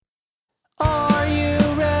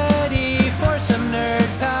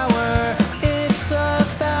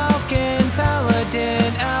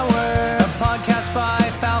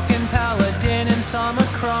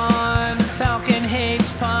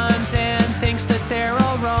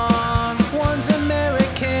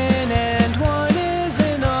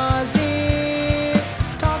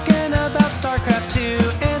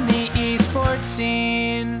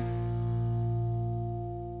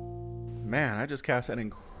just cast an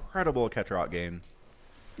incredible Ketrock game.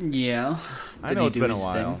 Yeah. I know it's been a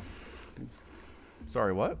while.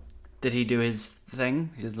 Sorry, what? Did he do his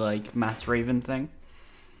thing? His, like, Mass Raven thing?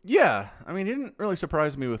 Yeah. I mean, he didn't really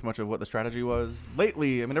surprise me with much of what the strategy was.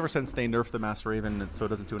 Lately, I mean, ever since they nerfed the Mass Raven so it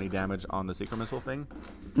doesn't do any damage on the Secret Missile thing,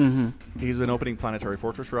 he's been opening Planetary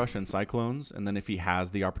Fortress Rush and Cyclones, and then if he has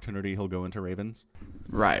the opportunity, he'll go into Ravens.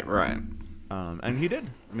 Right. And he did.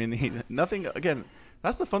 I mean, nothing, again,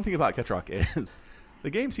 that's the fun thing about Ketrock is the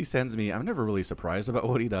games he sends me, I'm never really surprised about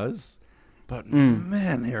what he does. But,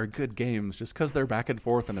 man, they are good games just because they're back and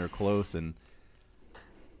forth and they're close and,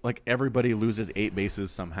 like, everybody loses 8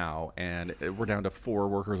 bases somehow and we're down to 4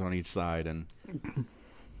 workers on each side and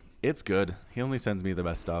it's good. He only sends me the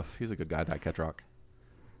best stuff. He's a good guy, that Ketrock.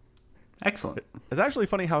 Excellent. It's actually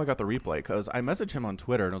funny how I got the replay because I messaged him on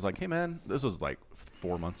Twitter and I was like, hey, man, this was like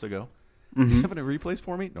 4 months ago. Do you have any replays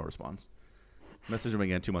for me? No response. Messaged him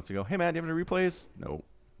again 2 months ago. Hey, man, do you have any replays? No,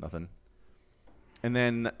 nothing. And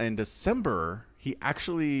then in December, he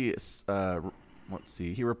actually,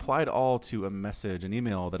 he replied all to an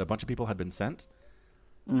email that a bunch of people had been sent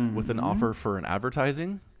with an offer for an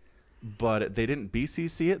advertising, but they didn't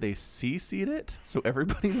BCC it, they CC'd it, so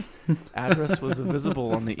everybody's address was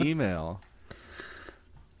visible on the email.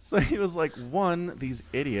 So he was like, 1, these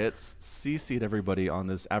idiots CC'd everybody on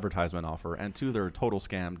this advertisement offer, and 2, they're a total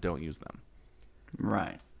scam, don't use them.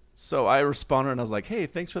 Right. So I responded and I was like, hey,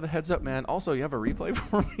 thanks for the heads up, man. Also, you have a replay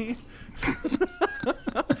for me?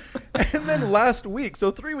 And then last week,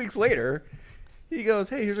 so 3 weeks later, he goes,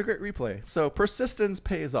 hey, here's a great replay. So persistence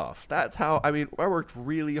pays off. That's how, I mean, I worked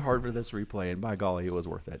really hard for this replay, and by golly, it was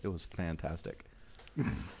worth it. It was fantastic.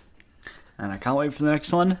 And I can't wait for the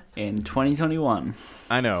next one in 2021.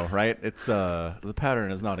 I know, right? It's the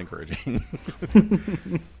pattern is not encouraging.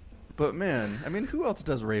 But man, I mean, who else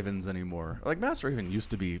does Ravens anymore? Like Mass Raven used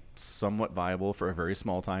to be somewhat viable for a very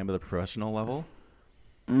small time at the professional level.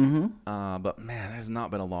 But man, it has not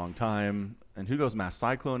been a long time. And who goes Mass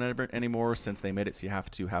Cyclone anymore since they made it so you have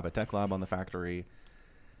to have a tech lab on the factory?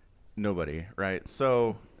 Nobody, right?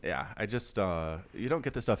 So yeah, I just you don't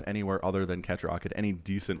get this stuff anywhere other than Ketrock at any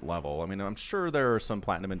decent level. I mean, I'm sure there are some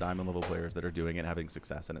platinum and diamond level players that are doing it and having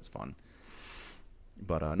success, and it's fun.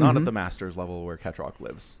 But not at the Masters level where Ketrock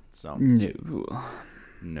lives. So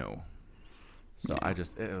no. So yeah.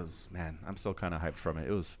 It was, man, I'm still kind of hyped from it.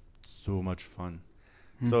 It was so much fun.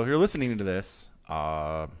 So if you're listening to this,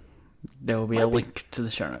 there will be a link to the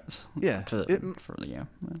show notes. Yeah.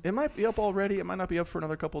 It might be up already. It might not be up for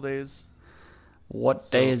another couple days. What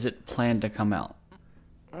day is it planned to come out?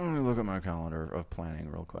 Let me look at my calendar of planning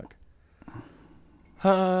real quick.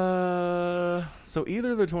 So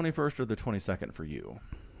either the 21st or the 22nd for you,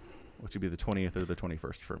 which would be the 20th or the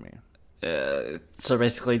 21st for me. So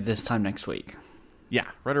basically this time next week. Yeah,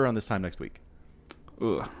 right around this time next week.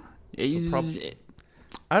 Ooh.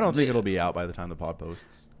 I don't think it'll be out by the time the pod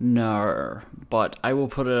posts. No, but I will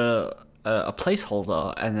put a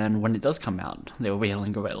placeholder, and then when it does come out, there will be a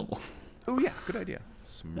link available. Oh yeah, good idea.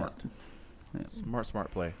 Smart. Yeah.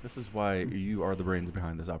 Smart play. This is why you are the brains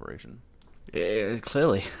behind this operation.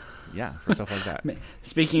 Clearly. Yeah, for stuff like that.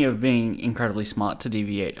 Speaking of being incredibly smart, to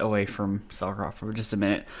deviate away from StarCraft for just a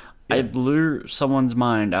minute, I blew someone's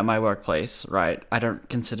mind at my workplace, right? I don't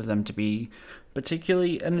consider them to be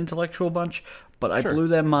particularly an intellectual bunch, but I blew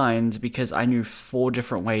their minds because I knew 4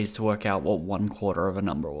 different ways to work out what 1/4 of a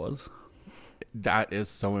number was. That is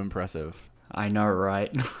so impressive. I know,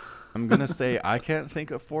 right? I'm going to say I can't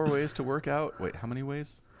think of 4 ways to work out. Wait, how many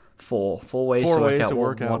ways? 4 ways to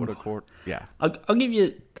work out what a quarter. Yeah. I'll give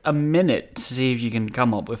you a minute to see if you can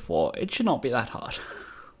come up with 4. It should not be that hard.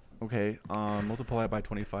 Okay. Multiply it by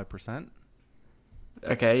 25%.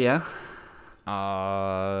 Okay, yeah.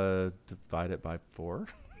 Divide it by 4.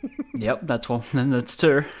 Yep, that's 1. Then that's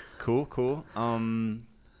 2. Cool.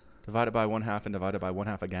 Divide it by 1/2 and divide it by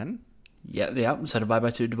 1/2 again. Yeah. So divide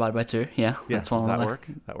by 2, divide by 2. Yeah. That's 1. Does that work?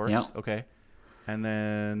 That works. Yeah. Okay. And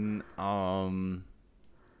then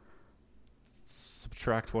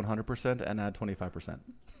subtract 100% and add 25%.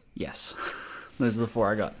 Yes. Those are the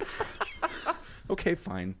 4 I got. Okay,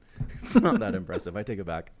 fine. It's not that impressive. I take it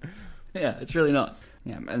back. Yeah, it's really not.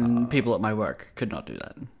 Yeah, and people at my work could not do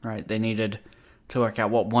that, right? They needed to work out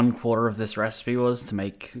what 1/4 of this recipe was to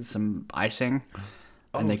make some icing,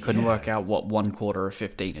 and they couldn't work out what 1/4 of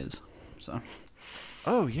 15 is. So.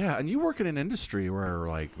 Oh, yeah, and you work in an industry where,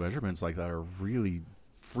 like, measurements like that are really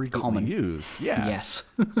frequently used. Yeah. Yes.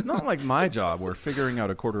 It's not like my job where figuring out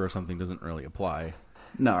 1/4 of something doesn't really apply.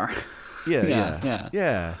 No. Yeah.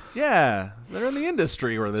 They're in the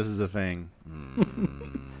industry where this is a thing.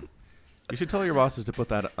 You should tell your bosses to put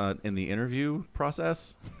that in the interview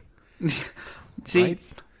process. See,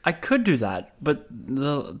 Right? I could do that, but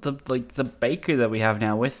the baker that we have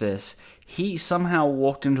now with this, he somehow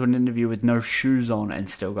walked into an interview with no shoes on and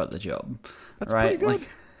still got the job. That's right? pretty good.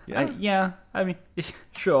 Like, I mean,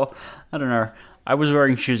 sure. I don't know. I was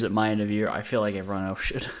wearing shoes at my interview. I feel like everyone else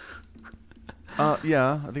should.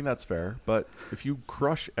 Yeah, I think that's fair. But if you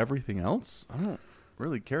crush everything else, I don't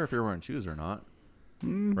really care if you're wearing shoes or not.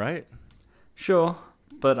 Right? Sure.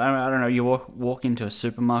 But I don't know. You walk into a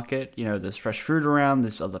supermarket. You know, there's fresh food around.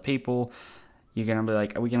 There's other people. You're gonna be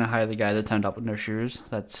like, are we gonna hire the guy that turned up with no shoes?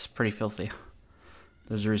 That's pretty filthy.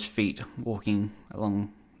 Those are his feet walking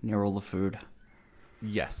along near all the food.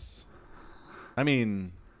 Yes. I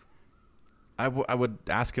mean, I would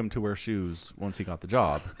ask him to wear shoes once he got the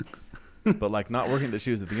job. But, like, not wearing the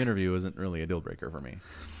shoes at the interview isn't really a deal breaker for me.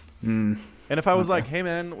 And if I was like, hey,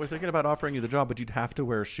 man, we're thinking about offering you the job, but you'd have to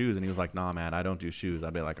wear shoes. And he was like, nah, man, I don't do shoes.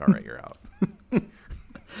 I'd be like, all right, you're out.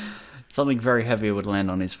 Something very heavy would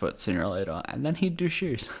land on his foot sooner or later, and then he'd do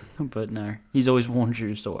shoes. But no, he's always worn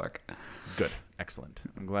shoes to work. Good. Excellent.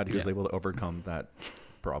 I'm glad he was able to overcome that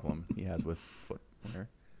problem he has with footwear.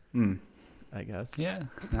 I guess. Yeah,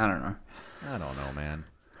 I don't know. I don't know, man.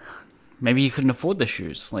 Maybe he couldn't afford the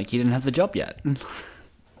shoes. Like, he didn't have the job yet.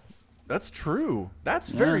 That's true. That's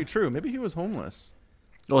very true. Maybe he was homeless.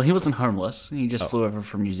 Well, he wasn't homeless. He just flew over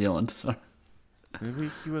from New Zealand. So.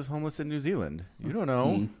 Maybe he was homeless in New Zealand. You don't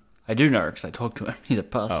know. I do know because I talked to him. He's a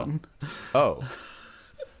person. Oh.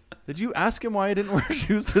 Did you ask him why he didn't wear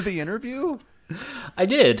shoes to the interview? I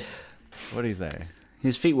did. What did he say?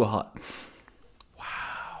 His feet were hot.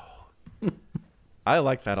 I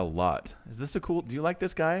like that a lot. Is this a cool... Do you like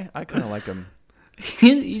this guy? I kind of like him.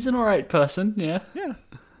 He's an alright person, yeah. Yeah.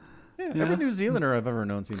 Every New Zealander I've ever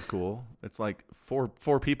known seems cool. It's like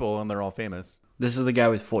four people and they're all famous. This is the guy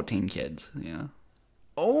with 14 kids, yeah.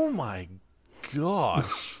 Oh my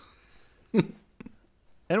gosh.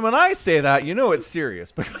 And when I say that, you know it's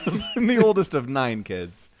serious because I'm the oldest of 9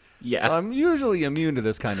 kids. Yeah. So I'm usually immune to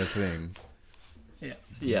this kind of thing.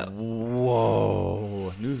 Yeah.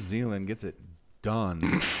 Whoa. New Zealand gets it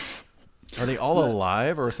done. Are they all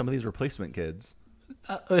alive or are some of these replacement kids?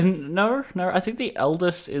 No. I think the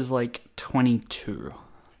eldest is like 22.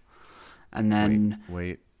 And then...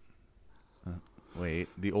 Wait.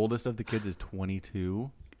 The oldest of the kids is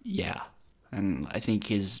 22? Yeah. And I think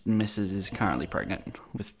his missus is currently pregnant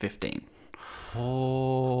with 15.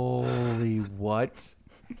 Holy what?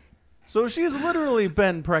 So she's literally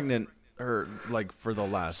been pregnant for the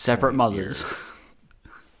last Separate 20 mothers. years.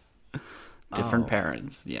 Different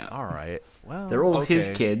parents, yeah. All right. Well, they're all his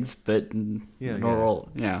kids, but not all.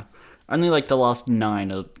 Yeah. Only like the last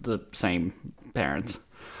 9 are the same parents.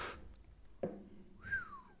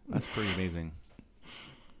 That's pretty amazing.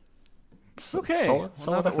 It's Okay. solid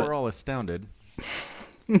Now that effort. we're all astounded.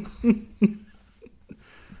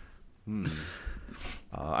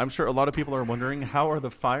 I'm sure a lot of people are wondering, how are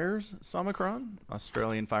the fires, Somicron?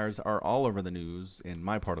 Australian fires are all over the news in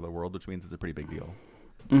my part of the world, which means it's a pretty big deal.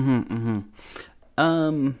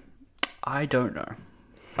 I don't know.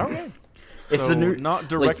 Okay. If So the new- not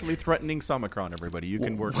directly threatening Somicron, everybody. You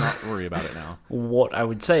can not worry about it now. What I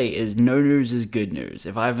would say is no news is good news.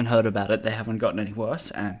 If I haven't heard about it, they haven't gotten any worse.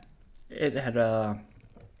 And it had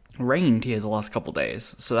rained here the last couple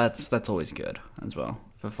days, so that's always good as well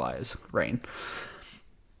for fires. Rain.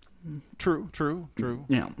 True.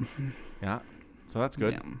 Yeah. Yeah. So that's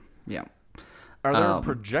good. Yeah. Are there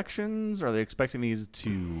projections? Are they expecting these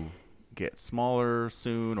to get smaller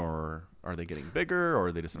soon, or are they getting bigger, or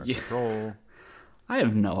are they just under control? I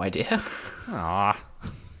have no idea. Ah.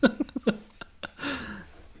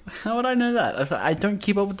 How would I know that? I don't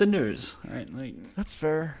keep up with the news. Right? Like, That's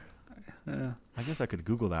fair. I guess I could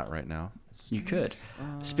Google that right now. you could.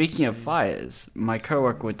 Speaking of fires, my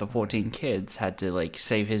coworker with the 14 kids had to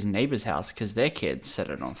save his neighbor's house because their kids set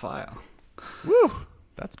it on fire. Woo!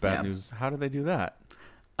 That's bad Yeah. news. How do they do that?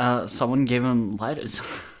 Someone gave him lighters.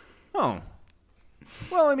 Oh.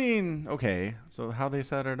 Well, I mean, okay. So how they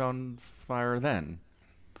set it on fire then?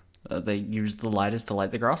 They used the lighters to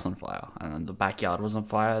light the grass on fire, and then the backyard was on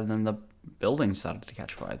fire, and then the building started to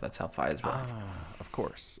catch fire. That's how fires work. Of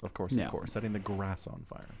course. Yeah. Setting the grass on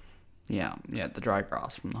fire. Yeah, the dry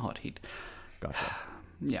grass from the hot heat. Gotcha.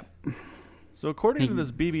 Yeah. So according to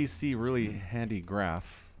this BBC really handy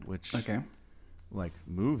graph, which Okay.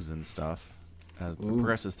 moves and stuff as it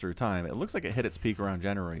progresses through time, it looks like it hit its peak around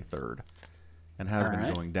January 3rd and has been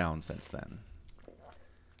Alright. going down since then.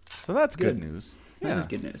 So that's good news. That is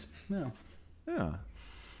good news. Yeah. Yeah.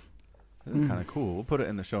 This is kind of cool. We'll put it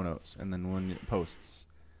in the show notes, and then when it posts,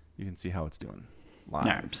 you can see how it's doing live.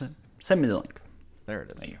 All right, send me the link. There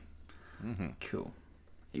it is. Thank you. Cool.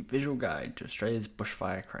 A visual guide to Australia's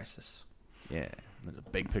bushfire crisis. Yeah. There's a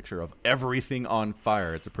big picture of everything on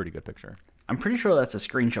fire. It's a pretty good picture. I'm pretty sure that's a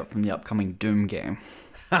screenshot from the upcoming Doom game.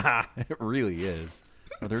 It really is.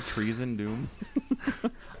 Are there trees in Doom?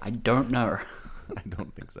 I don't know. I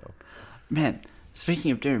don't think so. Man,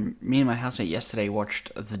 speaking of Doom, me and my housemate yesterday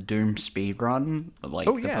watched the Doom speedrun. Like,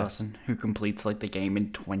 Oh, the yeah. person who completes, like, the game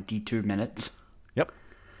in 22 minutes. Yep.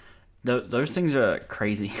 Those things are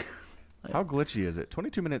crazy. How glitchy is it?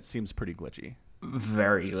 22 minutes seems pretty glitchy.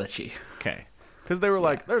 Very glitchy. Okay. Because they were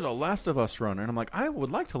like, there's a Last of Us run. And I'm like, I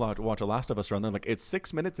would like to watch a Last of Us run. They're like, it's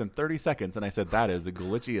 6 minutes and 30 seconds. And I said, that is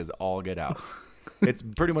glitchy as all get out. It's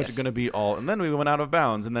pretty much Yes. going to be all. And then we went out of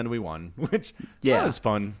bounds and then we won, which Yeah. is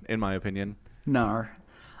fun, in my opinion. No.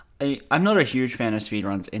 I'm not a huge fan of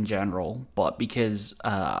speedruns in general, but because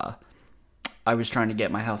I was trying to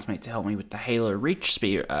get my housemate to help me with the Halo Reach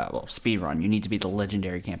speedrun, you need to beat the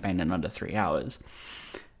legendary campaign in under 3 hours.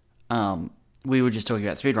 We were just talking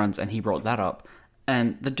about speedruns, and he brought that up.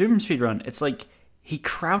 And the Doom speedrun, it's like he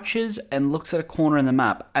crouches and looks at a corner in the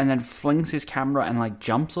map, and then flings his camera and like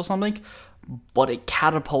jumps or something, but it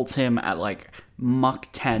catapults him at like Mach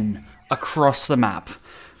 10 across the map.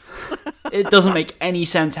 It doesn't make any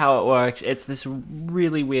sense how it works. It's this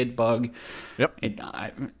really weird bug. Yep.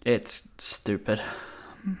 It's stupid.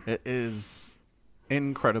 It is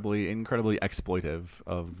incredibly exploitive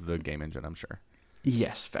of the game engine, I'm sure.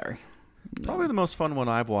 Yes, very. Probably the most fun one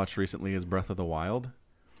I've watched recently is Breath of the Wild.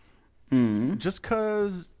 Just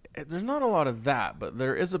because there's not a lot of that, but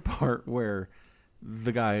there is a part where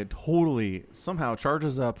the guy totally somehow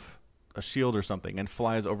charges up a shield or something and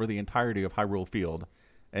flies over the entirety of Hyrule Field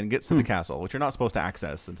and gets to the castle, which you're not supposed to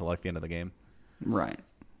access until like the end of the game. Right.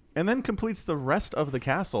 And then completes the rest of the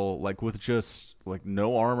castle like with just like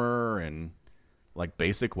no armor and like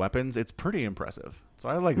basic weapons. It's pretty impressive. So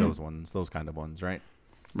I like those ones, those kind of ones, right?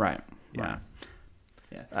 Right. Yeah. Right.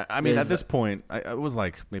 Yeah. I mean, There's at this point, it was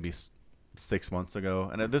like maybe 6 months ago,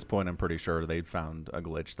 and at this point, I'm pretty sure they'd found a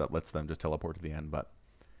glitch that lets them just teleport to the end. But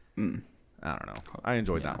I don't know. I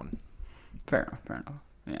enjoyed that one. Fair enough. Fair enough.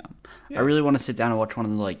 Yeah. I really want to sit down and watch one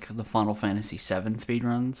of the Final Fantasy VII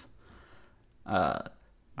speedruns.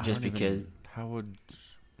 Just because. How would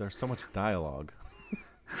there's so much dialogue?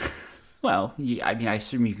 Well, I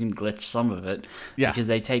assume you can glitch some of it. Yeah. Because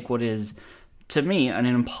they take what is, to me, an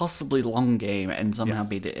impossibly long game and somehow Yes.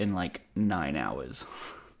 beat it in like 9 hours.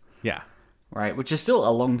 Yeah. Right? Which is still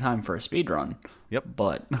a long time for a speedrun. Yep.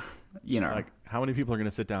 But, Like, how many people are going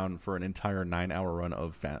to sit down for an entire 9-hour run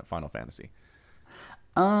of Final Fantasy?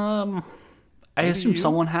 I Maybe assume you?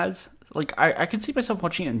 someone has. Like, I could see myself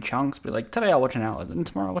watching it in chunks, be like, today I'll watch an hour, then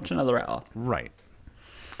tomorrow I'll watch another hour. Right.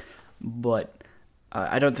 But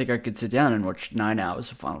I don't think I could sit down and watch 9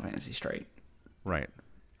 hours of Final Fantasy straight. Right.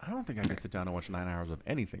 I don't think I could sit down and watch 9 hours of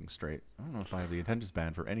anything straight. I don't know if I have the attention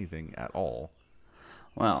span for anything at all.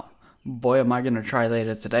 Well, boy, am I going to try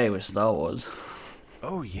later today with Star Wars.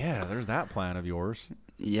 Oh, yeah. There's that plan of yours.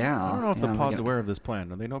 Yeah. I don't know if the yeah, pod's aware of this plan.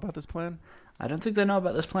 Do they know about this plan? I don't think they know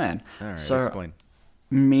about this plan. All right, So, explain.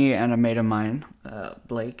 me and a mate of mine,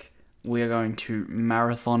 Blake, we are going to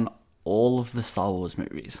marathon all of the Star Wars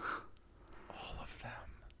movies. All of them.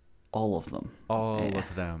 All of them. All Yeah.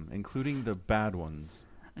 of them, including the bad ones.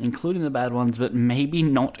 Including the bad ones, but maybe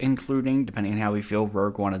not including, depending on how we feel,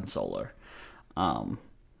 Rogue One and Solo. Oh.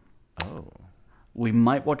 We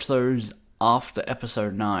might watch those after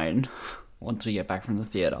Episode 9, once we get back from the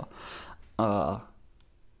theater.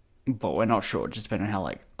 But we're not sure, just depending on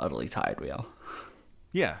how, utterly tired we are.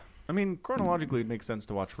 Yeah. I mean, chronologically, it makes sense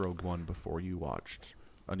to watch Rogue One before you watched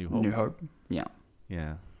A New Hope. New Hope? Yeah.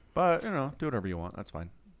 Yeah. But, do whatever you want. That's fine.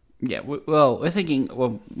 Yeah, we're thinking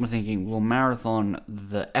we'll marathon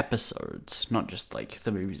the episodes, not just,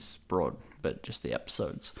 the movies broad, but just the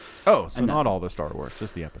episodes. Oh, so not all the Star Wars,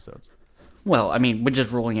 just the episodes. Well, I mean, we're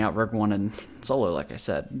just rolling out Rogue One and Solo, like I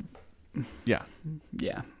said. Yeah.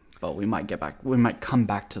 Yeah, but we might come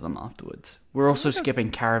back to them afterwards. We're also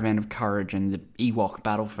skipping Caravan of Courage and the Ewok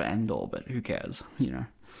Battle for Endor, but who cares,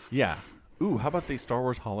 Yeah. Ooh, how about the Star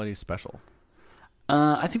Wars Holiday Special?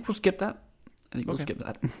 I think we'll skip that. We'll skip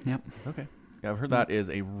that. Yep. Okay. Yeah, I've heard that is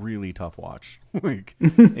a really tough watch.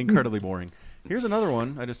 Incredibly boring. Here's another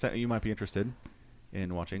one I just sent you might be interested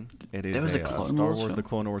in watching. It is was a a Clone Star Wars Wars film? The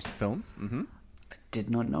Clone Wars film. Mm-hmm. I did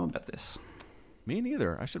not know about this. Me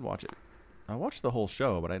neither. I should watch it. I watched the whole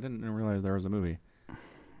show, but I didn't realize there was a movie.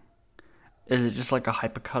 Is it just like a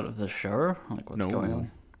hypercut of the show? What's going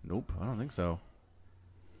on? Nope, I don't think so.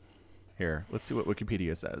 Here, let's see what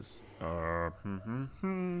Wikipedia says.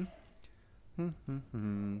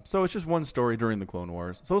 So it's just one story during the Clone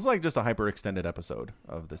Wars. So it's like just a hyper extended episode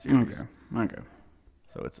of the series. Okay.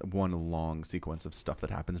 So it's one long sequence of stuff that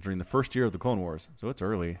happens during the first year of the Clone Wars. So it's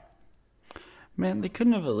early. Man, they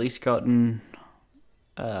couldn't have at least gotten...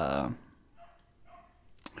 who's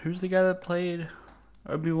the guy that played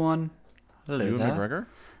Obi-Wan? Hello Ewan there. McGregor?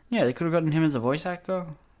 Yeah, they could have gotten him as a voice actor.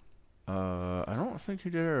 I don't think he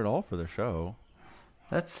did it at all for the show.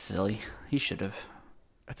 That's silly. He should have.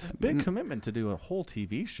 It's a big commitment to do a whole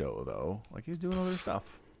TV show, though. Like, he's doing other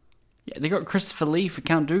stuff. Yeah, they got Christopher Lee for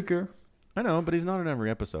Count Dooku. I know, but he's not in every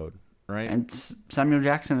episode, right? And Samuel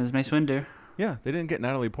Jackson as Mace Windu. Yeah, they didn't get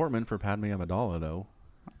Natalie Portman for Padme Amidala, though.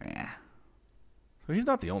 Yeah. So he's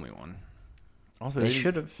not the only one. Also, They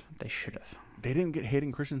should have. They should have. They didn't get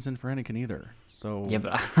Hayden Christensen for Anakin either. So Yeah,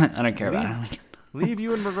 but I don't care about Anakin. leave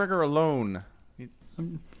Ewan McGregor alone.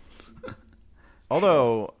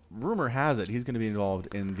 Although, rumor has it he's going to be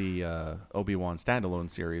involved in the Obi-Wan standalone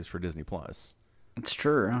series for Disney+. It's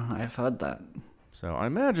true. I've heard that. So I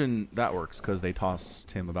imagine that works because they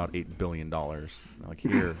tossed him about $8 billion. Like,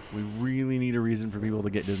 here, we really need a reason for people to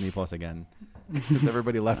get Disney Plus again. Because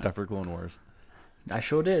everybody left after Clone Wars. I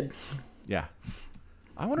sure did. Yeah.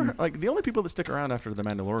 I wonder, like, the only people that stick around after The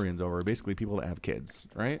Mandalorian's over are basically people that have kids,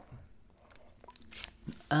 right?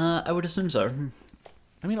 I would assume so.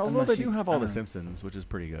 I mean, although Unless they you- do have all I The don't know. Simpsons, which is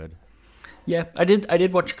pretty good. Yeah, I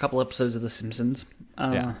did watch a couple episodes of The Simpsons.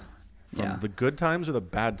 Yeah. From yeah. the good times or the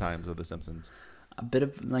bad times of The Simpsons? A bit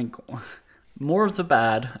of, like, more of the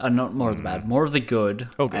bad, not more of the bad, more of the good,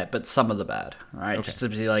 Okay. but some of the bad, right? Okay. Just to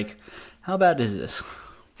be like, how bad is this?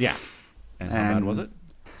 Yeah. And how bad was it?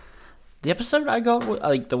 The episode I got,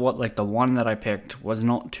 the one that I picked was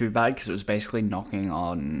not too bad because it was basically knocking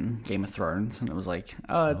on Game of Thrones, and it was like,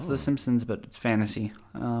 oh, it's The Simpsons, but it's fantasy.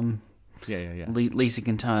 Yeah. Lisa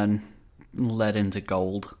can turn lead into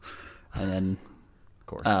gold, and then Of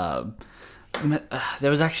course.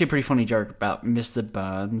 there was actually a pretty funny joke about Mr.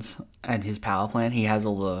 Burns and his power plant. He has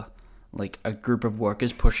all the, like, a group of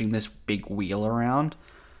workers pushing this big wheel around,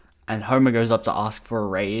 and Homer goes up to ask for a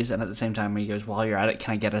raise, and at the same time he goes, while you're at it,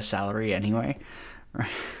 can I get a salary anyway? Right.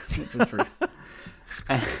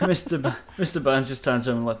 And Mr. Burns just turns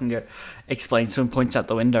to him and explains to him, points out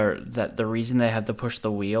the window, that the reason they had to push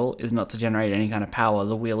the wheel is not to generate any kind of power.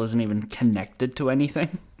 The wheel isn't even connected to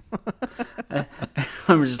anything.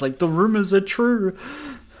 I was just like, the rumors are true.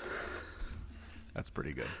 That's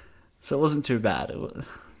pretty good. So it wasn't too bad. It was,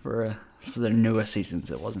 for the newer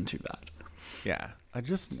seasons, it wasn't too bad. Yeah.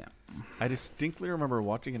 I distinctly remember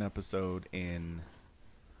watching an episode in...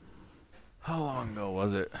 How long ago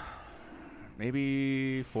was it?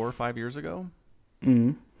 Maybe 4 or 5 years ago?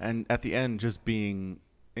 Mm. And at the end, just being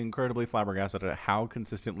incredibly flabbergasted at how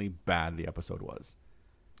consistently bad the episode was.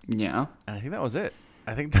 Yeah. And I think that was it.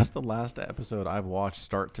 I think that's the last episode I've watched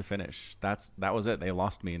start to finish. That was it. They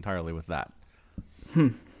lost me entirely with that.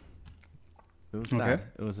 It was sad. Okay.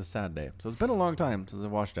 It was a sad day. So it's been a long time since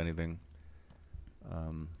I've watched anything.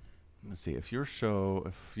 Let's see. If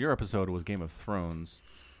your episode was Game of Thrones,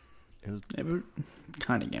 it was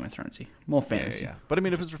kind of Game of Thronesy. More fantasy. Yeah. But I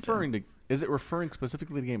mean, if it's referring to, is it referring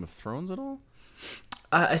specifically to Game of Thrones at all?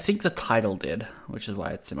 I think the title did, which is why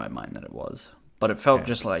it's in my mind that it was. But it felt Okay.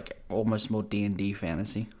 just like almost more D&D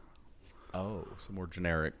fantasy. Oh, some more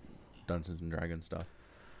generic Dungeons and Dragons stuff.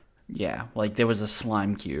 Yeah, like there was a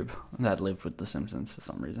slime cube that lived with the Simpsons for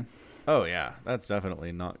some reason. Oh yeah, that's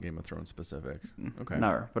definitely not Game of Thrones specific. Okay.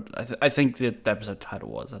 No, but I think the episode title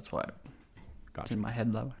was. That's why it's Gotcha. in my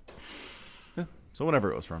head though. Yeah. So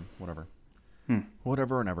whenever it was from, whatever.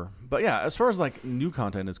 Whatever or never. But yeah, as far as like new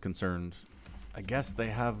content is concerned, I guess they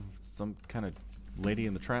have some kind of Lady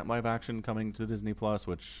and the Tramp live action coming to Disney Plus,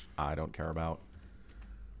 which I don't care about.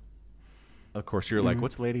 Of course, you're like,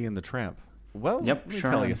 what's Lady and the Tramp? Well, Yep, let me sure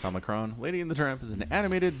tell am. you, Samacron. Lady and the Tramp is an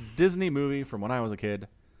animated Disney movie from when I was a kid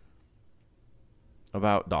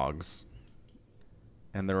about dogs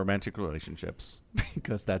and their romantic relationships,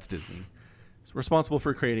 because that's Disney. It's responsible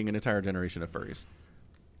for creating an entire generation of furries.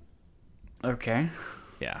 Okay.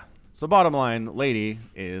 Yeah. So bottom line, Lady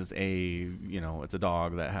is it's a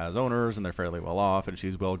dog that has owners and they're fairly well off and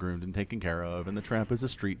she's well groomed and taken care of. And the Tramp is a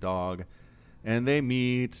street dog and they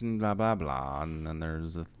meet and blah, blah, blah. And then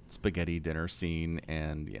there's a spaghetti dinner scene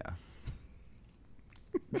and yeah.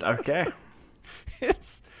 Okay.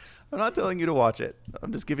 I'm not telling you to watch it.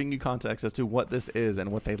 I'm just giving you context as to what this is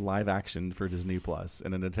and what they live actioned for Disney Plus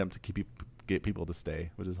in an attempt to get people to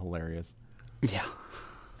stay, which is hilarious. Yeah.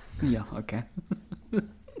 Yeah. Okay.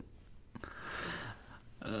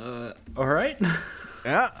 All right.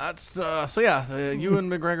 Yeah, that's so. Yeah, the Ewan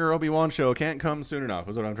McGregor Obi-Wan show can't come soon enough.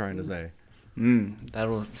 Is what I'm trying to say.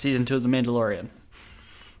 That'll season 2 of The Mandalorian.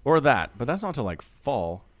 Or that, but that's not till like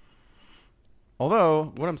fall.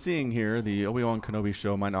 Although, what I'm seeing here, the Obi-Wan Kenobi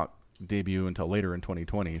show might not debut until later in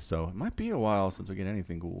 2020, so it might be a while since we get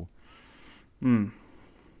anything cool.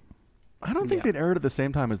 I don't think they'd air it at the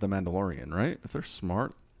same time as The Mandalorian, right? If they're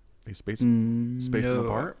smart, they space them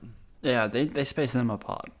apart. Yeah, they space them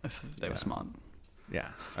apart if they were smart. Yeah,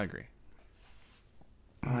 I agree.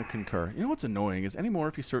 I concur. You know what's annoying is anymore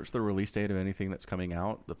if you search the release date of anything that's coming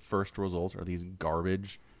out, the first results are these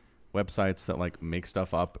garbage websites that like make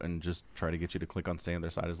stuff up and just try to get you to click on stay on their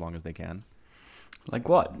side as long as they can. Like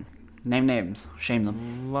what? Name names. Shame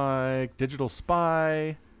them. Like Digital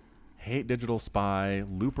Spy. Hate Digital Spy.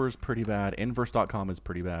 Looper's pretty bad. Inverse.com is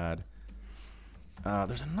pretty bad.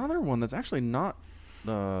 There's another one that's actually not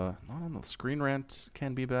on the Screen Rant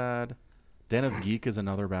can be bad. Den of Geek is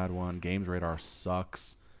another bad one. Games Radar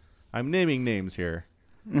sucks. I'm naming names here.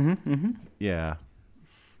 Yeah.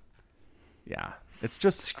 It's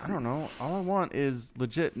just, I don't know. All I want is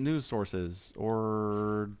legit news sources,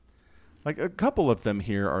 or like a couple of them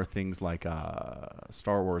here are things like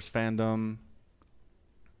Star Wars Fandom,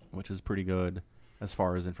 which is pretty good as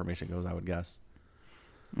far as information goes, I would guess.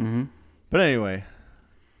 But anyway,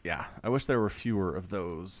 yeah, I wish there were fewer of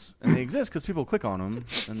those. And they exist because people click on them,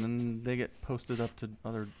 and then they get posted up to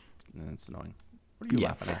other... It's annoying. What are you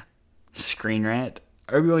laughing at? Screen Rant.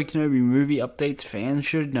 Obi-Wan Kenobi movie updates fans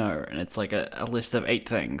should know. And it's like a list of 8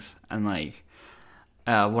 things. And like,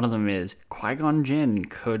 one of them is, Qui-Gon Jinn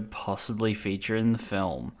could possibly feature in the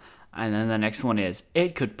film. And then the next one is,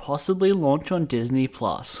 it could possibly launch on Disney+.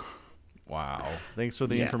 Wow. Thanks for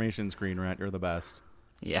the information, Screen Rant. You're the best.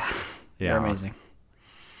 Yeah. You're amazing.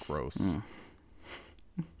 Gross.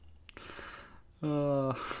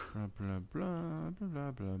 Blah, blah, blah, blah,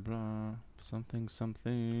 blah, blah, blah. Something.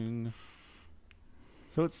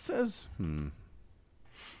 So it says,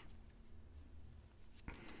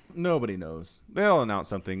 nobody knows. They'll announce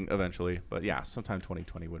something eventually, but yeah, sometime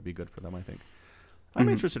 2020 would be good for them, I think. I'm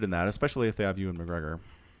interested in that, especially if they have Ewan McGregor.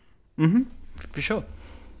 For sure.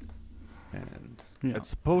 And it's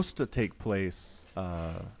supposed to take place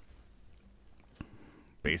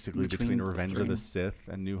basically between Revenge of the Sith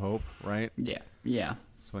and New Hope, right? Yeah.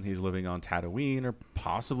 So when he's living on Tatooine or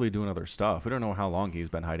possibly doing other stuff. We don't know how long he's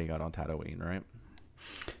been hiding out on Tatooine, right?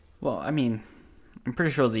 Well, I mean, I'm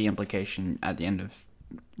pretty sure the implication at the end of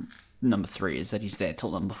number 3 is that he's there till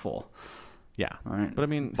number 4. Yeah. Right. But I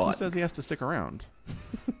mean, who says he has to stick around?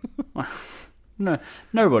 No,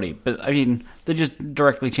 nobody. But I mean, they're just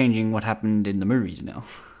directly changing what happened in the movies now.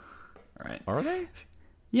 Right. Are they?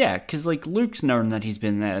 Yeah, because like Luke's known that he's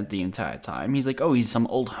been there the entire time. He's like, oh, he's some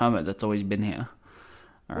old hermit that's always been here.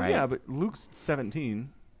 All right. Yeah, but Luke's 17.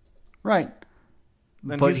 Right.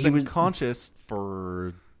 And but he's been conscious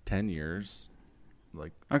for 10 years.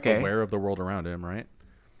 Like, aware of the world around him, right?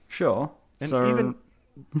 Sure. And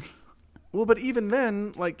but even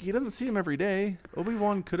then, like, he doesn't see him every day.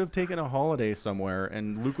 Obi-Wan could have taken a holiday somewhere,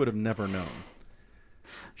 and Luke would have never known.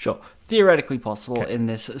 Sure. Theoretically possible in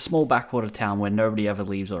this small backwater town where nobody ever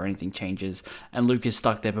leaves or anything changes, and Luke is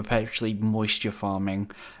stuck there perpetually moisture farming.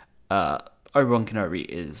 Obi-Wan Kenobi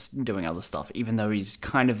is doing other stuff, even though he's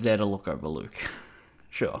kind of there to look over Luke.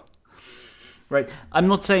 Sure. Right. I'm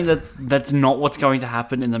not saying that's not what's going to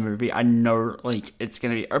happen in the movie. I know, like, it's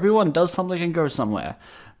going to be Obi-Wan does something and goes somewhere.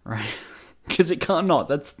 Right? Because it can't not.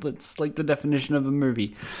 That's like the definition of a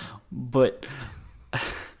movie. But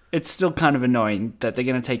it's still kind of annoying that they're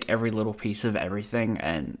going to take every little piece of everything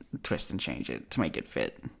and twist and change it to make it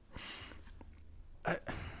fit.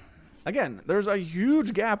 Again, there's a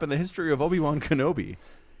huge gap in the history of Obi-Wan Kenobi.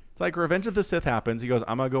 It's like Revenge of the Sith happens. He goes,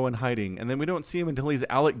 I'm going to go in hiding. And then we don't see him until he's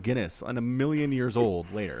Alec Guinness and 1,000,000 years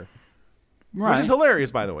old later. Right. Which is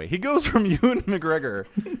hilarious, by the way. He goes from Ewan McGregor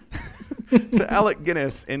to Alec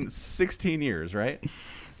Guinness in 16 years, right?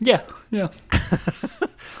 Yeah.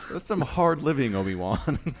 That's some hard living,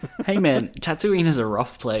 Obi-Wan. Hey, man, Tatooine is a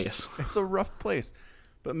rough place. It's a rough place.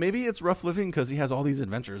 But maybe it's rough living because he has all these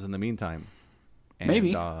adventures in the meantime. And,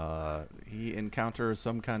 maybe. He encounters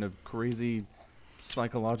some kind of crazy,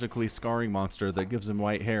 psychologically scarring monster that gives him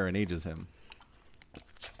white hair and ages him.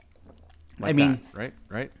 Like I mean, that,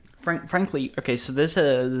 right? Frankly, okay, so there's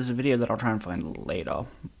a video that I'll try and find later,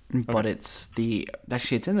 but it's in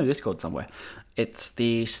the Discord somewhere. It's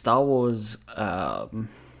the Star Wars, but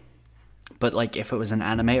like if it was an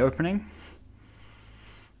anime opening.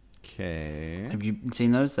 Okay. Have you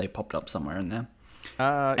seen those? They popped up somewhere in there.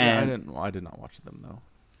 I did not watch them though.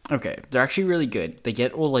 Okay, they're actually really good. They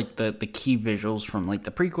get all like the key visuals from like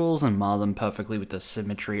the prequels and mar them perfectly with the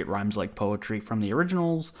symmetry. It rhymes like poetry from the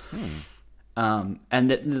originals. And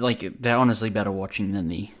they're honestly better watching than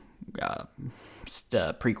the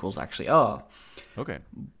prequels actually are. Okay.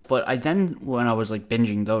 But I then, when I was like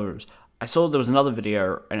binging those, I saw there was another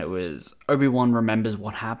video, and it was Obi-Wan remembers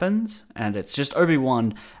what happens, and it's just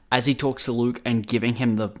Obi-Wan as he talks to Luke and giving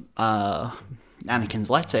him the Anakin's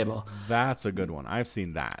lightsaber. That's a good one. I've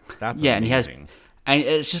seen that. That's Yeah, amazing. and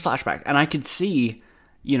it's just flashback, and I could see,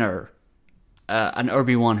 an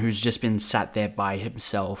Obi-Wan who's just been sat there by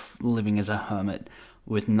himself, living as a hermit,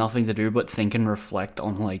 with nothing to do but think and reflect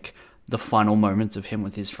on like the final moments of him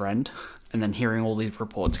with his friend, and then hearing all these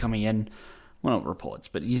reports coming in. Well, not reports,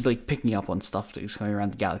 but he's like picking up on stuff that's going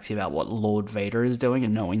around the galaxy about what Lord Vader is doing,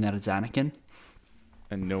 and knowing that it's Anakin.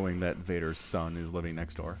 And knowing that Vader's son is living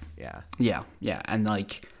next door. Yeah. Yeah, and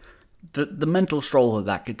like the mental stroll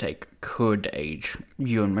that could take could age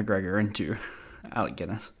Ewan McGregor into Alec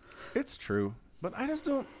Guinness. It's true. But I just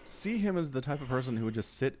don't see him as the type of person who would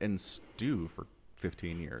just sit and stew for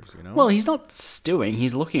 15 years, you know? Well, he's not stewing.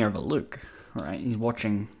 He's looking over Luke, right? He's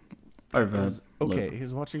watching over Okay, Luke.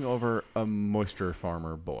 he's watching over a moisture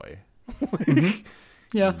farmer boy.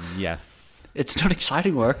 Yeah. Yes. It's not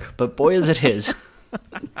exciting work, but boy is it is.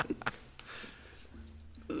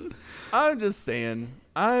 I'm just saying,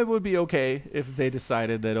 I would be okay if they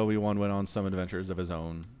decided that Obi-Wan went on some adventures of his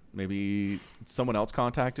own. Maybe someone else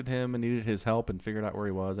contacted him and needed his help and figured out where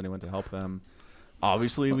he was, and he went to help them.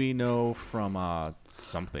 Obviously, we know from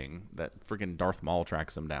something that freaking Darth Maul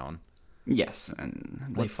tracks him down. Yes, and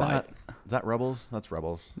they What's fight. that? Is that Rebels? That's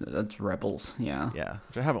Rebels. That's Rebels, yeah. Yeah,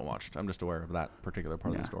 which I haven't watched. I'm just aware of that particular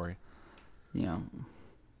part of Yeah. the story. Yeah.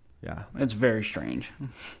 Yeah. It's very strange.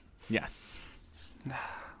 Yes. Like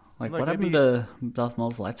Like, what maybe- happened to Darth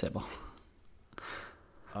Maul's lightsaber?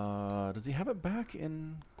 Does he have it back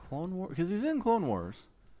in Clone Wars? Because he's in Clone Wars.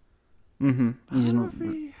 Mm-hmm. I don't know if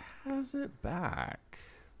he has it back.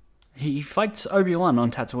 He fights Obi-Wan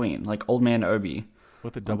on Tatooine, like Old Man Obi.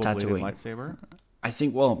 With a double-bladed Tatooine. lightsaber? I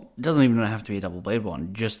think, well, it doesn't even have to be a double bladed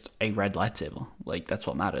one, just a red lightsaber. Like, that's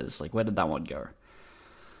what matters. Like, where did that one go?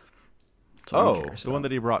 That's what I'm Oh, curious the one about.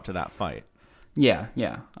 that he brought to that fight. Yeah.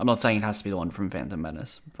 I'm not saying it has to be the one from Phantom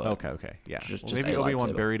Menace, but Okay, yeah. Just- Well, just maybe a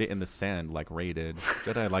Obi-Wan lightsaber. buried it in the sand like Rey did.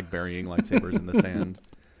 Jedi like burying lightsabers in the sand.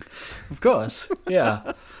 of course,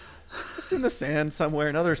 yeah. Just in the sand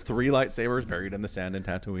somewhere. Now there's 3 lightsabers buried in the sand in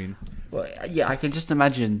Tatooine. Well, yeah, I can just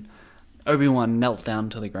imagine Obi-Wan knelt down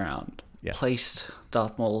to the ground, Yes. placed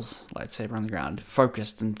Darth Maul's lightsaber on the ground,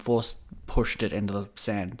 focused and pushed it into the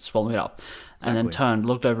sand, swallowed it up, and then Exactly. turned,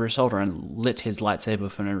 looked over his shoulder, and lit his lightsaber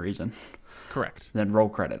for no reason. Correct. Then roll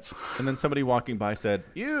credits. And then somebody walking by said,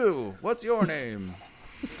 "You, what's your name?"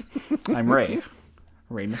 I'm Rey.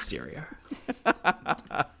 Rey Mysterio.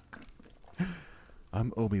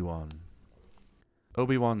 I'm Obi-Wan.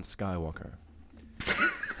 Obi-Wan Skywalker.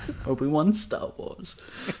 Obi-Wan Star Wars.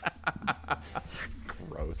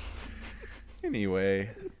 Gross. Anyway,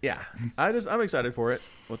 yeah. I'm excited for it.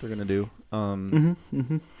 What they're gonna do. I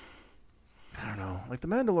don't know. Like, The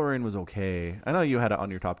Mandalorian was okay. I know you had it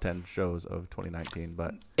on your top 10 shows of 2019,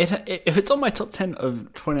 but If it's on my top 10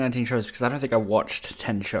 of 2019 shows, because I don't think I watched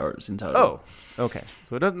 10 shows in total. oh, okay.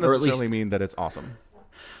 So it doesn't Or at necessarily least- mean that it's awesome.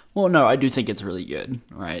 Well, no, I do think it's really good,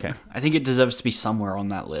 right? Okay. I think it deserves to be somewhere on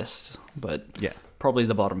that list, but Yeah. probably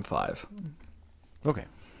the bottom 5. Okay.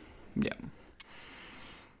 Yeah.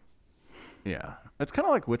 Yeah. It's kind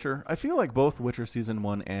of like Witcher. I feel like both Witcher Season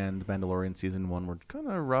 1 and Mandalorian Season 1 were kind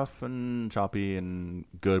of rough and choppy and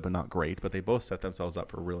good, but not great. But they both set themselves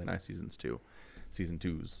up for really nice seasons, too. Season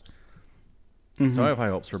 2s. So I have high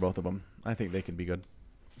hopes for both of them. I think they can be good.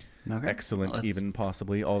 Okay. Excellent, Well, even,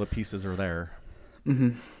 possibly. All the pieces are there.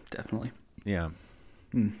 Definitely. Yeah.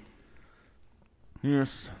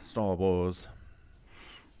 Yes, Star Wars.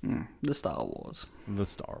 The Star Wars. The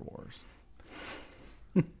Star Wars.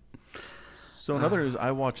 So in other news,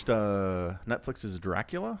 I watched Netflix's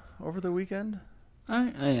Dracula over the weekend.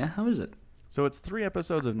 Oh, yeah. How is it? So it's 3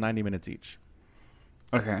 episodes of 90 minutes each.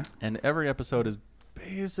 Okay. And every episode is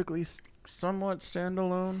basically somewhat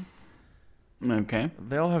standalone. Okay.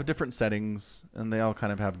 They all have different settings, and they all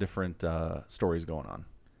kind of have different stories going on.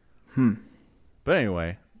 But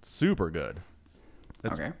anyway, super good.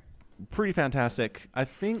 It's Okay. pretty fantastic. I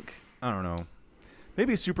don't know.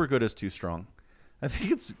 Maybe super good is too strong. I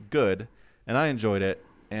think it's good, and I enjoyed it,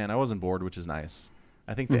 and I wasn't bored, which is nice.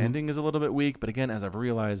 I think the ending is a little bit weak, but again, as I've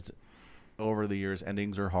realized over the years,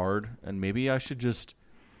 endings are hard, and maybe I should just,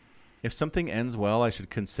 if something ends well, I should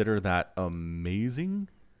consider that amazing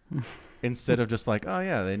instead of just like, oh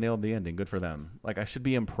yeah, they nailed the ending, good for them. Like, I should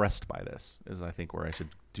be impressed by this, is I think where I should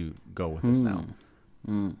go with this now.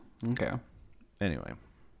 Okay. Anyway.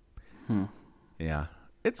 Yeah.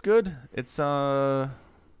 It's good. It's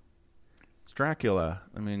Dracula.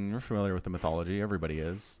 I mean, you're familiar with the mythology. Everybody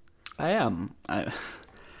is. I am.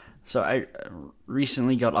 So I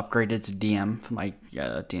recently got upgraded to DM for my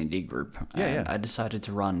D&D group. Yeah. I decided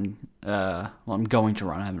to run, I'm going to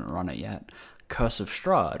run, I haven't run it yet, Curse of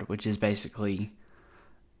Strahd, which is basically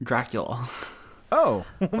Dracula. Oh,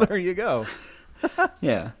 well, there you go.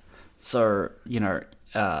 Yeah. So,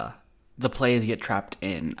 the players get trapped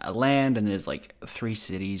in a land, and there's like 3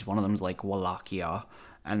 cities. One of them's like Wallachia,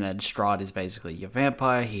 and then Strahd is basically a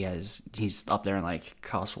vampire. He's up there in like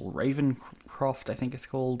Castle Ravencroft, I think it's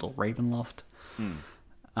called, or Ravenloft.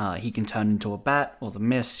 He can turn into a bat or the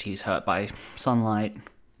mist. He's hurt by sunlight.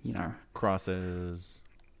 Crosses.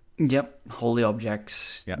 Yep, holy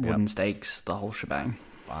objects, Yep, wooden stakes, the whole shebang.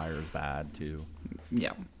 Fire's bad too.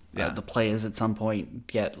 Yeah. Yeah. The players at some point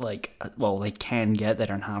get they can get, they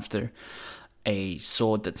don't have to, a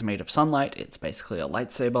sword that's made of sunlight. It's basically a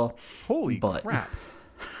lightsaber. Holy crap.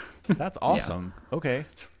 That's awesome. Okay.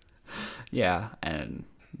 Yeah, and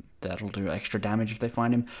that'll do extra damage if they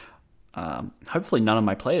find him. Hopefully none of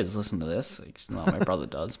my players listen to this. No, my brother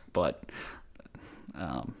does, but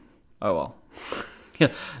oh well.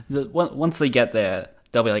 Yeah, once they get there,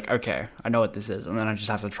 they'll be like, okay, I know what this is, and then I just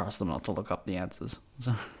have to trust them not to look up the answers.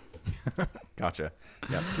 So. Gotcha.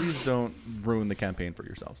 Yeah, please don't ruin the campaign for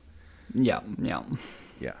yourselves. Yeah. Yeah.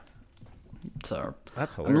 So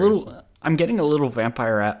that's hilarious. I'm getting a little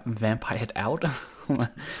vampired out.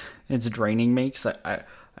 It's draining me because I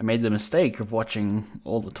made the mistake of watching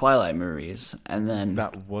all the Twilight movies, and then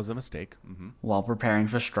that was a mistake. Mm-hmm. While preparing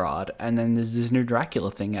for Strahd, and then there's this new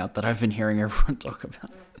Dracula thing out that I've been hearing everyone talk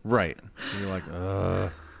about. Right. So you're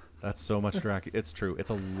like, that's so much Dracula. It's true.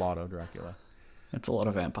 It's a lot of Dracula. It's a lot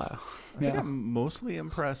of vampire. I think I'm mostly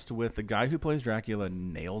impressed with the guy who plays Dracula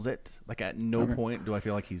nails it. Like, at no point do I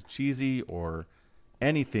feel like he's cheesy or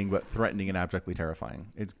anything but threatening and abjectly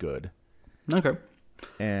terrifying. It's good. Okay.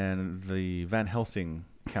 And the Van Helsing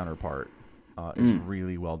counterpart is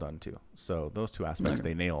really well done, too. So those 2 aspects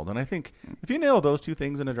they nailed. And I think if you nail those 2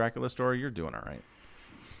 things in a Dracula story, you're doing all right.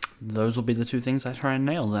 Those will be the 2 things I try and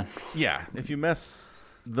nail, then. Yeah. If you mess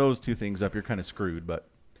those 2 things up, you're kind of screwed, but...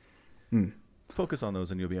 focus on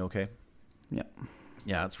those and you'll be okay. Yep.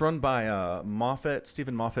 Yeah, it's run by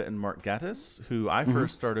Stephen Moffat and Mark Gatiss, who I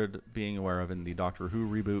first started being aware of in the Doctor Who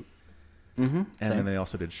reboot. And then they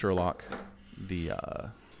also did Sherlock. Is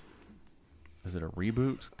it a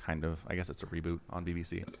reboot? Kind of. I guess it's a reboot on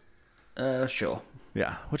BBC. Sure.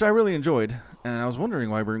 Yeah, which I really enjoyed. And I was wondering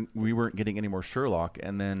why we weren't getting any more Sherlock.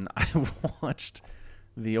 And then I watched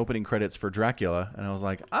the opening credits for Dracula, and I was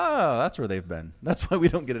like, that's where they've been. That's why we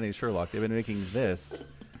don't get any Sherlock. They've been making this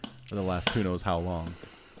for the last who knows how long.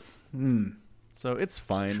 So it's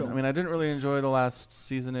fine. Sure. I mean, I didn't really enjoy the last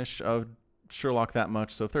season-ish of Sherlock that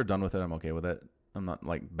much, so if they're done with it, I'm okay with it. I'm not,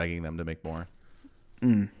 begging them to make more.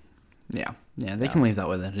 Yeah, they can leave that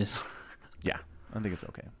where that is. Yeah, I think it's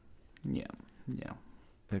okay. Yeah.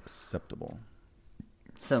 Acceptable.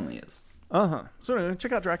 Certainly is. So anyway,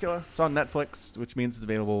 check out Dracula. It's on Netflix, which means it's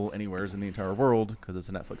available anywhere in the entire world because it's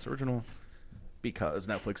a Netflix original. Because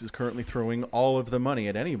Netflix is currently throwing all of the money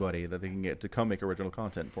at anybody that they can get to come make original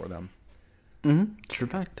content for them. True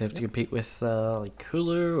fact. They have to compete with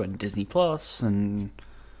Hulu and Disney Plus and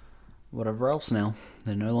whatever else now.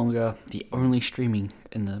 They're no longer the only streaming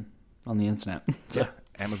on the internet. So. Yeah.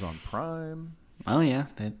 Amazon Prime. Oh yeah,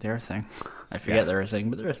 they're a thing. I forget they're a thing,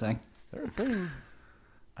 but they're a thing. They're a thing.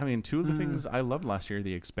 I mean, 2 of the things I loved last year,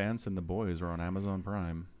 The Expanse and The Boys, were on Amazon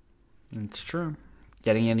Prime. It's true.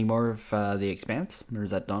 Getting any more of The Expanse, or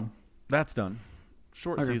is that done? That's done.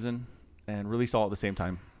 Short season, and released all at the same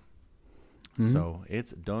time. So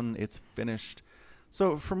it's done. It's finished.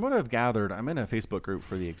 So from what I've gathered, I'm in a Facebook group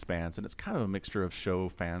for The Expanse, and it's kind of a mixture of show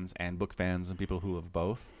fans and book fans and people who love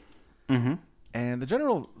both. And the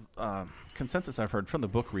general consensus I've heard from the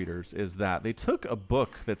book readers is that they took a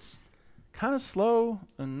book that's kind of slow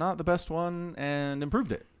and not the best one and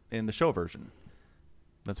improved it in the show version.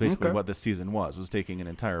 That's basically what this season was taking an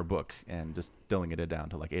entire book and just distilling it down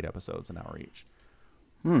to 8 episodes, an hour each.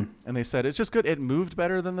 And they said it's just good. It moved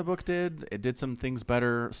better than the book did. It did some things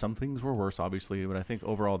better. Some things were worse, obviously, but I think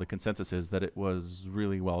overall the consensus is that it was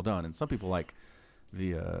really well done. And some people like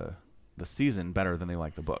the season better than they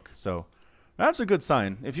like the book. So that's a good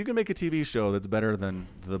sign. If you can make a TV show that's better than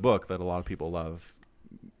the book that a lot of people love,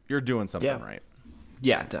 you're doing something right.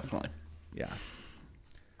 Yeah, definitely. Yeah.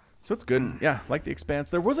 So it's good. Yeah, like The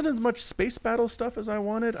Expanse. There wasn't as much space battle stuff as I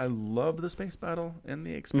wanted. I love the space battle in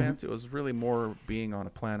The Expanse. It was really more being on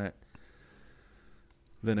a planet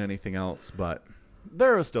than anything else, but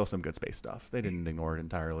there was still some good space stuff. They didn't ignore it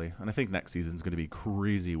entirely. And I think next season's going to be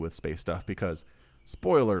crazy with space stuff because,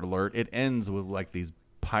 spoiler alert, it ends with these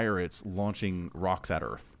pirates launching rocks at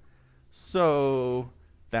Earth. So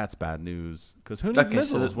that's bad news. Because who needs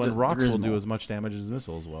missiles when rocks will do as much damage as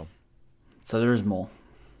missiles will? So there is more.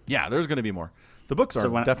 Yeah, there's going to be more. The books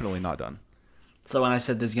are definitely not done. So when I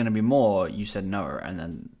said there's going to be more, you said no, and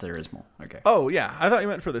then there is more. Okay. Oh, yeah. I thought you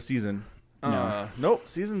meant for the season. No. Nope,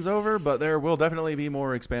 season's over, but there will definitely be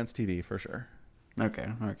more Expanse TV for sure. Okay.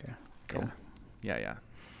 Cool. Yeah.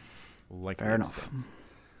 Like Fair enough. Expanse.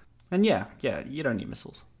 And yeah, you don't need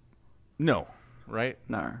missiles. No, right?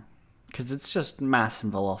 No. Because it's just mass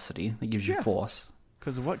and velocity that gives you force.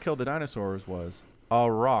 Because what killed the dinosaurs was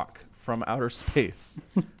a rock from outer space.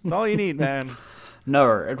 That's all you need, man.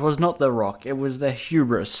 No, it was not the rock. It was their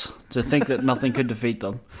hubris to think that nothing could defeat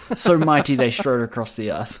them. So mighty they strode across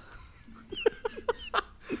the earth.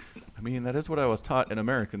 I mean, that is what I was taught in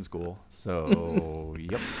American school. So,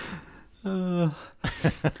 yep. Yeah,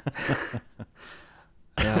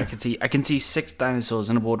 I can see 6 dinosaurs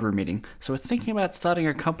in a boardroom meeting. So we're thinking about starting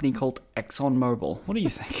a company called ExxonMobil. What do you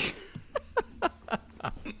think?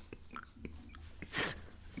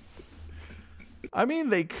 I mean,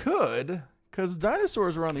 they could, because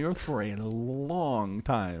dinosaurs were on the Earth for a long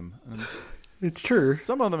time. It's true.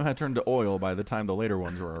 Some of them had turned to oil by the time the later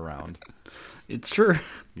ones were around. It's true.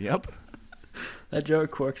 Yep. That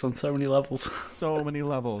joke works on so many levels. So many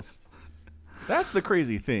levels. That's the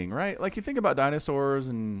crazy thing, right? Like, you think about dinosaurs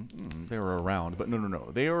and they were around, but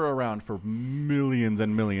no. They were around for millions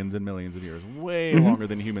and millions and millions of years, way longer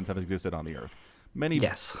than humans have existed on the Earth. Many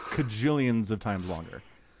cajillions of times longer.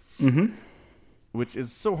 Mm-hmm. Which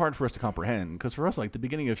is so hard for us to comprehend, because for us, like, the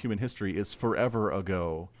beginning of human history is forever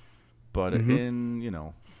ago. But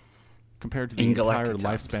compared to the entire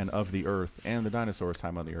lifespan of the Earth and the dinosaurs'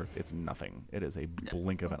 time on the Earth, it's nothing. It is a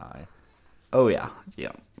blink of an eye. Oh, yeah.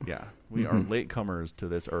 Yeah. Yeah. We are latecomers to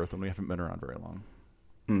this Earth, and we haven't been around very long.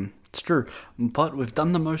 It's true. But we've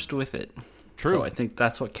done the most with it. True. So I think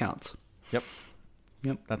that's what counts. Yep.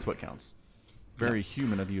 Yep. That's what counts. Very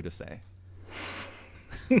human of you to say.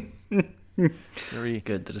 Very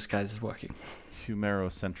good. The disguise is working.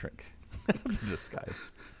 Humerocentric disguise.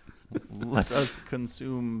 Let us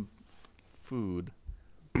consume food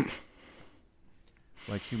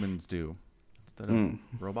like humans do instead of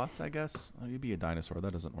robots, I guess. Oh, you'd be a dinosaur.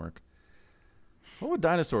 That doesn't work. What would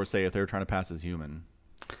dinosaurs say if they were trying to pass as human?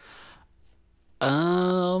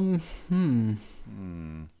 That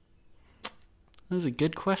was a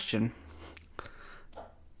good question.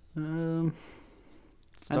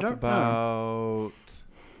 Stuff about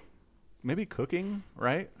maybe cooking,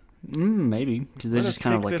 right? Maybe. They're just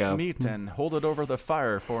kind of like this meat and hold it over the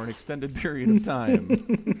fire for an extended period of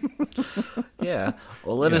time. Yeah.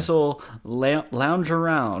 Or let us all lounge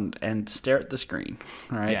around and stare at the screen.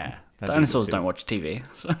 Right? Yeah. Dinosaurs don't watch TV.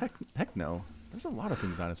 So. Heck no. There's a lot of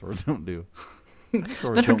things dinosaurs don't do.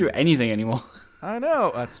 They don't do anything anymore. I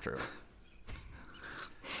know. That's true.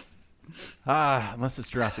 Unless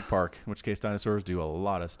it's Jurassic Park, in which case dinosaurs do a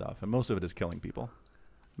lot of stuff, and most of it is killing people.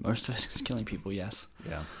 Most of it is killing people, yes.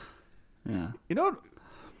 Yeah. Yeah. You know,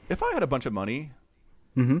 if I had a bunch of money,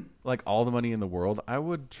 like all the money in the world, I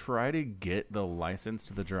would try to get the license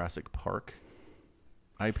to the Jurassic Park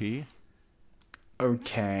IP.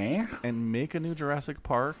 Okay. And make a new Jurassic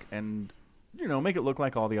Park and, make it look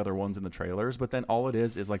like all the other ones in the trailers, but then all it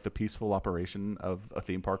is like the peaceful operation of a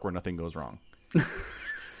theme park where nothing goes wrong.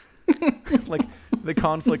 Like, the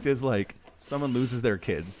conflict is like someone loses their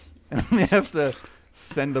kids and they have to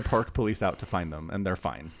send the park police out to find them, and they're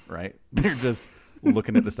fine, right? They're just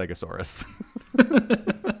looking at the Stegosaurus.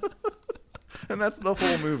 And that's the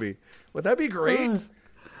whole movie. Would that be great?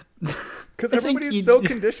 Because everybody's so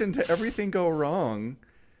conditioned to everything go wrong.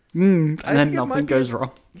 And then nothing goes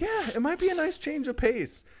wrong. Yeah, it might be a nice change of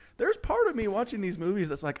pace. There's part of me watching these movies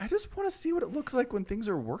that's like, I just want to see what it looks like when things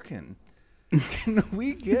are working. Can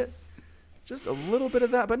we get just a little bit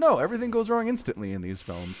of that? But no, everything goes wrong instantly in these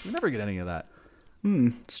films. We never get any of that.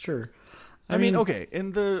 It's true. I mean, okay, I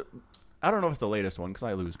don't know if it's the latest one because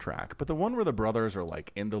I lose track, but the one where the brothers are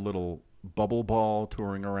like in the little bubble ball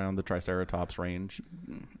touring around the Triceratops range,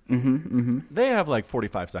 they have like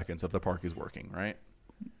 45 seconds of the park is working, right?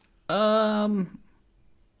 In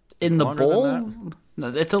the ball? No,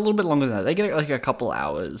 it's a little bit longer than that. They get like a couple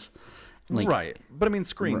hours. Like, right. But I mean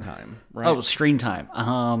screen time, right? Oh, screen time.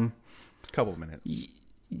 Couple of minutes.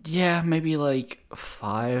 Yeah, maybe like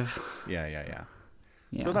 5. Yeah.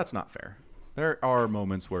 So that's not fair. There are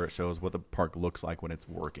moments where it shows what the park looks like when it's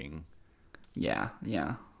working. Yeah.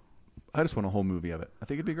 I just want a whole movie of it. I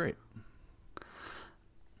think it'd be great.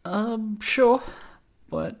 Sure.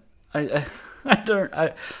 But I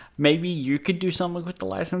maybe you could do something with the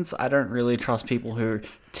license. I don't really trust people who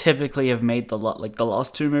typically have made the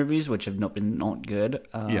last two movies, which have not been not good.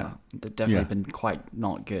 Yeah. They've definitely been quite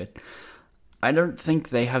not good. I don't think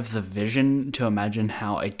they have the vision to imagine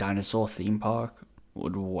how a dinosaur theme park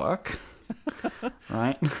would work,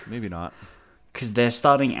 right? Maybe not. Because they're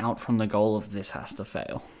starting out from the goal of this has to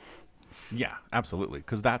fail. Yeah, absolutely.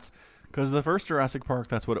 Because the first Jurassic Park,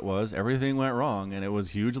 that's what it was. Everything went wrong, and it was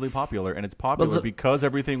hugely popular. And it's popular because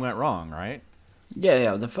everything went wrong, right?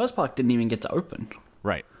 Yeah. The first park didn't even get to open.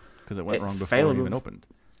 Right. Because it went wrong before it even opened.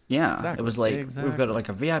 Yeah. Exactly. It was like, we've got like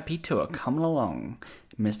a VIP tour coming along.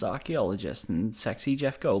 Mr. Archaeologist and sexy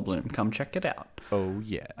Jeff Goldblum, come check it out. Oh,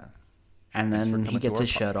 yeah. And then he gets his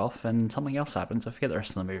shirt off and something else happens. I forget the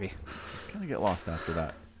rest of the movie. Kind of get lost after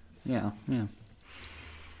that. Yeah. Yeah.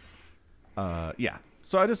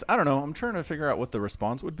 So I don't know. I'm trying to figure out what the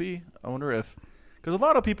response would be. I wonder if, because a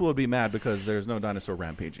lot of people would be mad because there's no dinosaur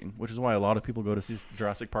rampaging, which is why a lot of people go to see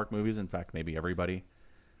Jurassic Park movies. In fact, maybe everybody.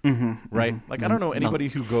 Right? Like, I don't know anybody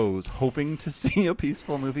who goes hoping to see a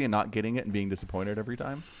peaceful movie and not getting it and being disappointed every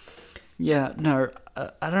time. Yeah, no,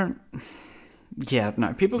 I don't. Yeah,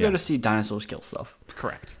 no, people go to see dinosaurs kill stuff.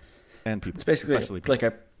 Correct. And people, it's basically especially like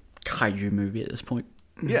a kaiju movie at this point.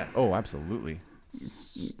 Yeah. Oh, absolutely.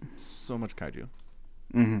 So much kaiju.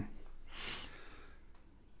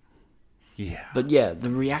 Yeah. But yeah, the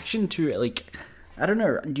reaction to like, I don't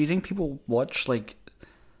know. Do you think people watch like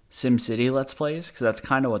SimCity Let's Plays? Because that's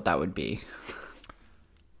kind of what that would be.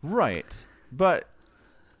 Right. But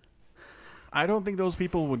I don't think those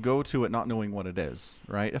people would go to it not knowing what it is,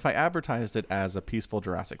 right? If I advertised it as a peaceful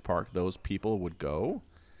Jurassic Park, those people would go.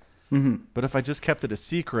 But if I just kept it a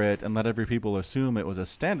secret and let every people assume it was a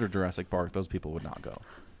standard Jurassic Park, those people would not go.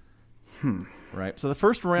 Right? So the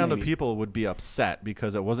first round of people would be upset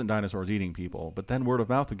because it wasn't dinosaurs eating people, but then word of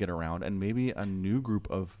mouth would get around and maybe a new group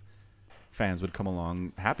of fans would come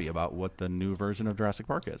along happy about what the new version of Jurassic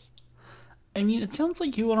Park is. I mean, it sounds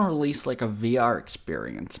like you want to release like a VR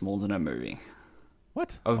experience more than a movie.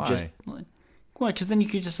 What? Why? Just like, why? Because then you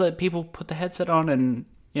could just let people put the headset on and,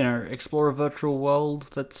 you know, explore a virtual world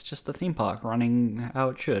that's just a theme park running how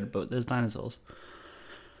it should, but there's dinosaurs.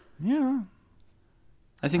 Yeah.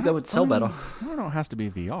 I think that would sell better. I don't know. It has to be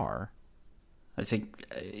VR. I think.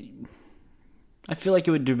 I feel like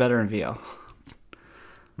it would do better in VR.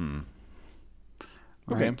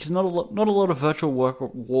 Okay. Because not a lot of virtual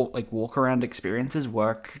walk around experiences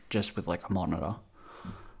work just with like a monitor.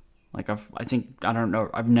 Like I don't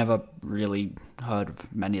know. I've never really heard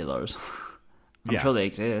of many of those. I'm sure they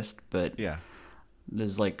exist, but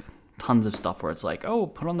there's like tons of stuff where it's like, oh,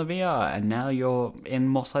 put on the VR and now you're in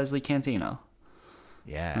Mos Eisley Cantina.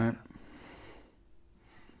 Yeah. Right.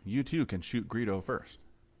 You too can shoot Greedo first.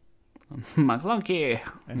 My flunky.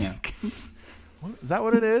 Yeah. Is that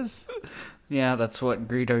what it is? Yeah, that's what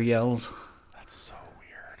Greedo yells. That's so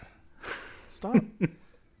weird. Stop.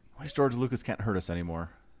 Why George Lucas can't hurt us anymore?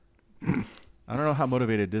 I don't know how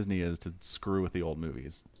motivated Disney is to screw with the old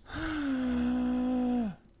movies.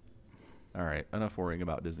 All right, enough worrying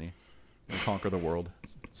about Disney. We'll conquer the world.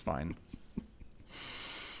 It's fine.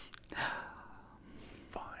 It's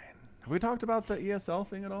fine. Have we talked about the ESL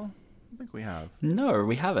thing at all? I think we have. No,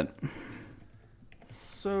 we haven't.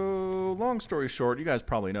 So, long story short, you guys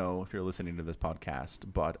probably know if you're listening to this podcast,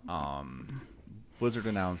 but Blizzard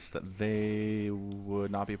announced that they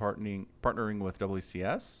would not be partnering with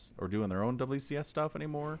WCS or doing their own WCS stuff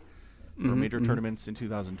anymore for major tournaments in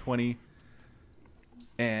 2020,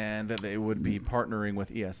 and that they would be partnering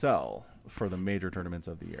with ESL for the major tournaments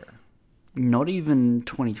of the year. Not even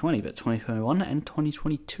 2020, but 2021 and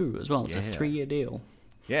 2022 as well. It's a 3-year deal.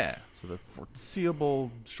 Yeah, so the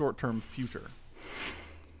foreseeable short-term future.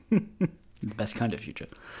 The best kind of future.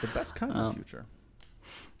 The best kind of future.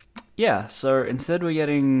 Yeah, so instead we're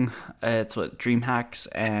getting it's what DreamHacks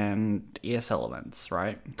and ESL events,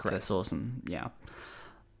 right? Correct. That's awesome. Yeah.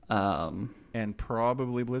 And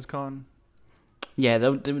probably BlizzCon. Yeah,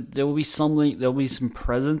 there will be something. There will be some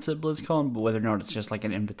presence at BlizzCon, but whether or not it's just like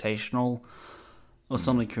an invitational or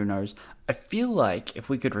something, who knows? I feel like if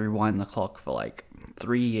we could rewind the clock for like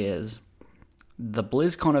 3 years, the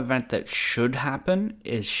BlizzCon event that should happen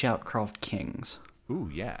is Shoutcraft Kings. Ooh,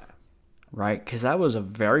 yeah. Right? Because that was a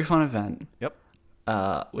very fun event. Yep.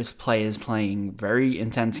 With players playing very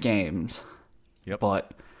intense games. Yep.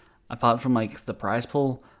 But apart from like the prize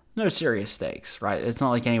pool, no serious stakes, right? It's not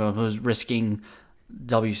like anyone was risking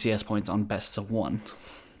WCS points on best of one.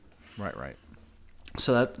 Right.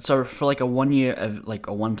 So for like a 1 year, like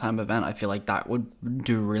a one-time event, I feel like that would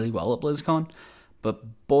do really well at BlizzCon.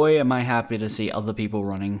 But boy, am I happy to see other people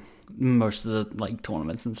running most of the like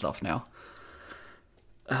tournaments and stuff now.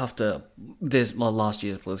 After last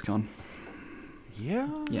year's BlizzCon. Yeah.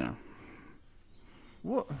 You know.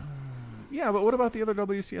 Well, yeah, but what about the other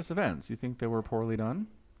WCS events? You think they were poorly done?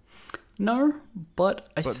 No, but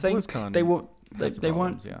I But think BlizzCon they were. had some They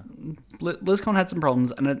problems, weren't. yeah. BlizzCon had some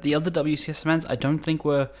problems, and at the other WCS events, I don't think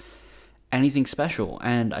were anything special.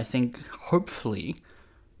 And I think hopefully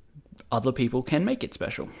other people can make it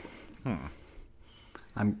special.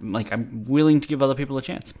 I'm willing to give other people a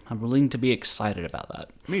chance. I'm willing to be excited about that.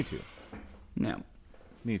 Me too. Yeah.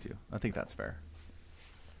 Me too. I think that's fair.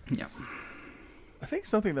 Yeah. I think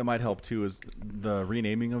something that might help too is the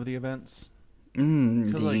renaming of the events. The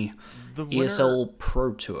like, the winner- ESL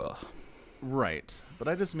Pro Tour. Right. But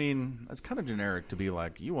I just mean, it's kind of generic to be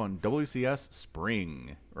like, you won WCS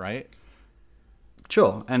Spring, right?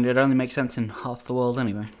 Sure, and it only makes sense in half the world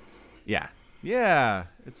anyway. Yeah. Yeah.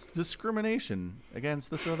 It's discrimination against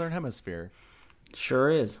the Southern Hemisphere. Sure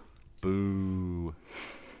is. Boo.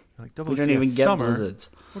 Like WCS We don't even get summer. blizzards.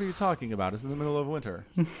 What are you talking about? It's in the middle of winter.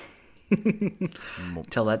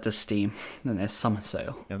 Tell that to Steam. Then there's summer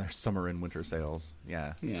sale. And there's summer and winter sales.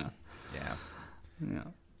 Yeah. Yeah. Yeah. Yeah.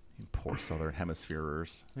 You poor Southern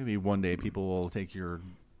Hemispherers. Maybe one day people will take your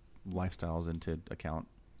lifestyles into account.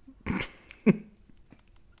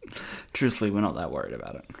 Truthfully, we're not that worried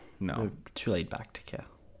about it. No. We're too laid back to care.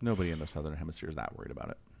 Nobody in the Southern Hemisphere is that worried about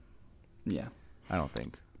it. Yeah. I don't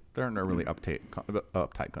think. There aren't no really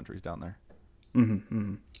uptight countries down there.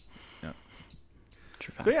 Mm-hmm. Yeah.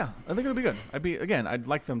 True fact. So yeah, I think it'll be good. I'd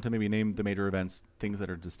like them to maybe name the major events things that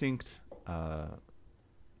are distinct.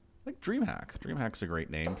 Like DreamHack. DreamHack's a great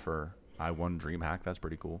name for I won DreamHack. That's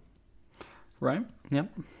pretty cool. Right? Yep.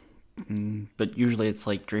 But usually it's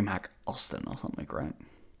like DreamHack Austin or something, right?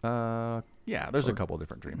 Yeah, there's a couple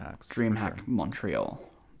different DreamHacks. DreamHack Montreal.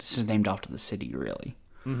 This is named after the city, really.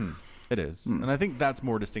 Mm-hmm. It is. And I think that's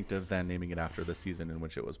more distinctive than naming it after the season in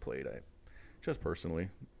which it was played. Just personally.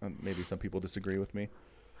 Maybe some people disagree with me.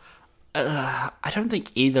 I don't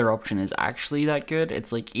think either option is actually that good.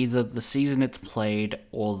 It's like either the season it's played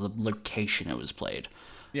or the location it was played.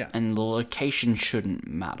 Yeah. And the location shouldn't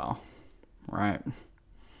matter, right?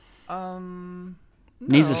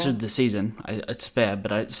 Neither should the season. It's fair,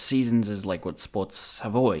 but seasons is like what sports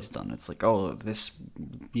have always done. It's like, oh, this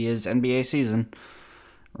year's NBA season,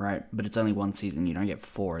 right? But it's only one season. You don't get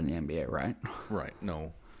 4 in the NBA, right? Right.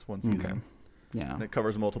 No, it's one season. Okay. Yeah. And it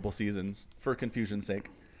covers multiple seasons for confusion's sake.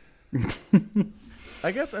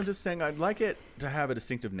 I guess I'm just saying I'd like it to have a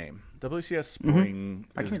distinctive name. WCS Spring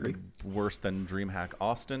is worse than DreamHack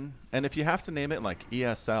Austin. And if you have to name it like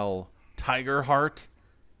ESL Tiger Heart,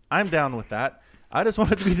 I'm down with that. I just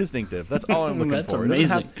want it to be distinctive. That's all I'm looking for.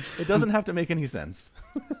 Amazing. It doesn't have to make any sense.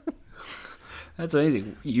 That's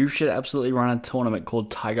amazing. You should absolutely run a tournament called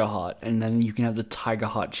Tiger Heart, and then you can have the Tiger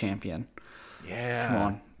Heart champion. Yeah. Come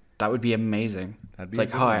on. That would be amazing. That'd be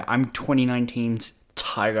it's like, hi, I'm 2019's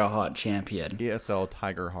Tiger Heart champion. ESL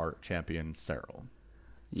Tiger Heart champion Cyril.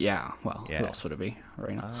 Yeah, well, Yeah. who else would it be?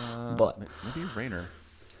 Reyna. But maybe Rainer.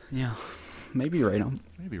 yeah, maybe Reyna.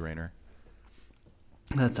 Maybe Rainer.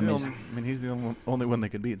 That's amazing. I mean, he's the only one that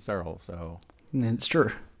could beat Cyril, so It's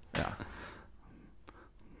true. yeah.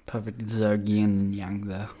 Perfect Zerg yin and yang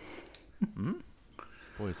there.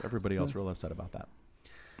 Boys, everybody else real upset about that.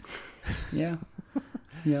 Yeah.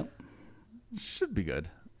 Yep. Should be good.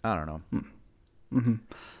 I don't know.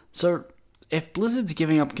 So, if Blizzard's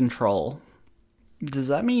giving up control, does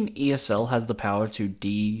that mean ESL has the power to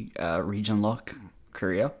region lock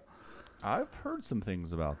Korea? I've heard some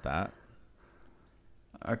things about that.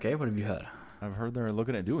 Okay, what have you heard? I've heard they're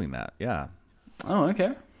looking at doing that. Yeah. Oh,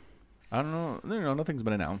 okay. I don't know. Nothing's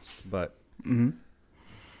been announced, but I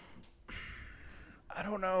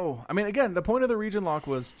don't know. I mean, again, the point of the region lock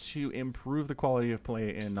was to improve the quality of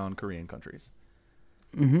play in non-Korean countries.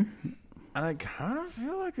 And I kind of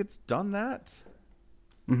feel like it's done that.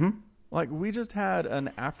 Like, we just had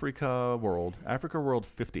an Africa World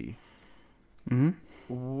 50,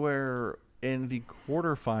 where in the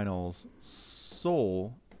quarterfinals,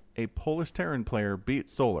 Seoul, a Polish Terran player, beat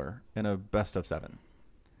Solar in a best of 7.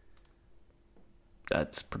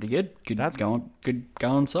 That's pretty good. Good That's going,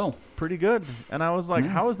 Seoul. Pretty good. And I was like,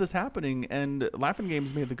 how is this happening? And Laughing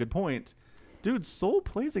Games made the good point. Dude, Seoul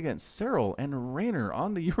plays against Cyril and Rainer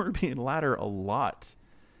on the European ladder a lot.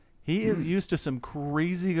 He is used to some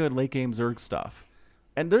crazy good late game Zerg stuff.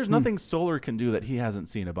 And there's nothing Solar can do that he hasn't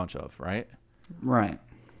seen a bunch of, right? Right.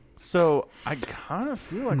 So I kind of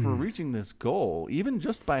feel like we're reaching this goal, even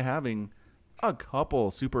just by having a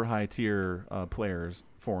couple super high tier players,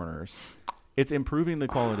 foreigners. It's improving the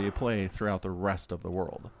quality of play throughout the rest of the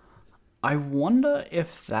world. I wonder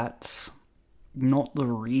if that's not the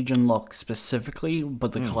region lock specifically,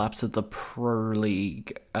 but the collapse of the Pro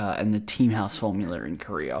League and the Team House formula in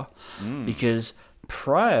Korea. Because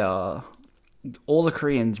prior, all the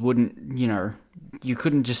Koreans wouldn't, you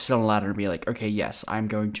couldn't just sit on a ladder and be like, okay, yes, I'm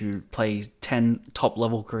going to play 10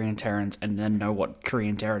 top-level Korean Terrans and then know what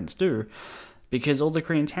Korean Terrans do. Because all the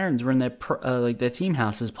Korean Terrans were in their team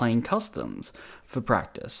houses playing customs for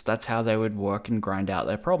practice. That's how they would work and grind out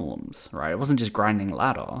their problems, right? It wasn't just grinding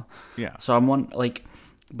ladder. Yeah. So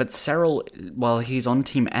but Cyril, while he's on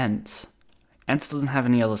Team Ents doesn't have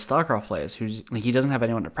any other StarCraft players. He doesn't have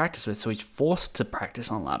anyone to practice with, so he's forced to practice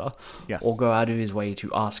on ladder. Yes. Or go out of his way to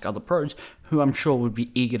ask other pros, who I'm sure would be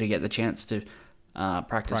eager to get the chance to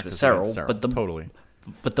practice with Cyril. Totally.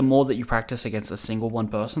 But the more that you practice against a single one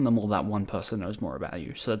person, the more that one person knows more about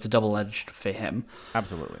you. So that's a double-edged for him.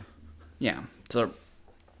 Absolutely. Yeah. So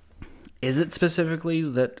is it specifically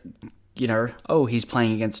that, he's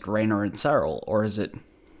playing against Raynor and Cyril? Or is it,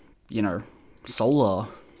 Solar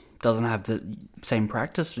doesn't have the same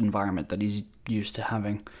practice environment that he's used to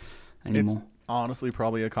having anymore? It's honestly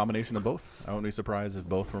probably a combination of both. I wouldn't be surprised if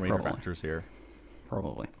both were major factors here.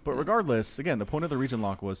 Probably. But regardless, again, the point of the region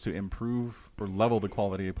lock was to improve or level the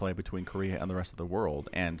quality of play between Korea and the rest of the world.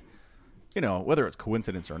 And, whether it's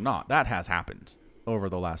coincidence or not, that has happened over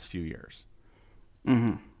the last few years.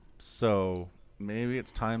 Mm-hmm. So maybe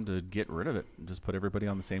it's time to get rid of it and just put everybody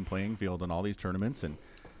on the same playing field in all these tournaments. And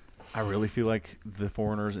I really feel like the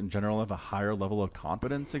foreigners in general have a higher level of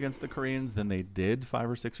confidence against the Koreans than they did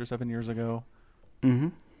 5 or 6 or 7 years ago. Mm-hmm.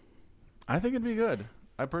 I think it'd be good.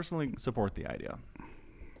 I personally support the idea.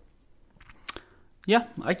 Yeah,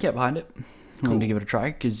 I get behind it. I'm going to give it a try,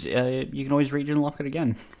 because you can always region lock it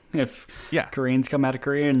again. If Koreans come out of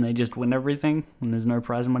Korea and they just win everything, and there's no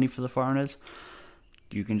prize money for the foreigners,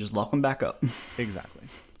 you can just lock them back up. Exactly.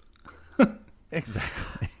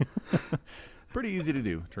 Exactly. Pretty easy to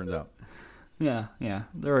do, turns out. Yeah.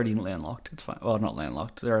 They're already landlocked. It's fine. Well, not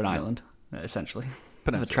landlocked. They're an island, essentially.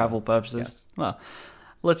 Peninsula. For travel purposes. Yes. Well,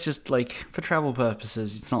 let's just, for travel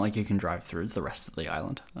purposes, it's not like you can drive through the rest of the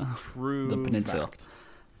island. True. The peninsula. Fact.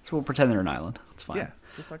 So we'll pretend they're an island. It's fine. Yeah,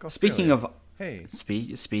 just like Australia.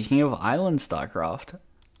 Speaking of island StarCraft,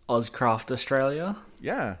 Ozcraft Australia.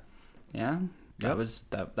 Yeah. Yeah. Yep.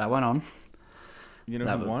 That went on. You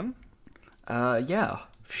know who won? Yeah.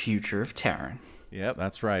 Future of Terran. Yep,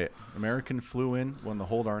 that's right. American flew in, won the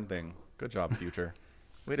whole darn thing. Good job, Future.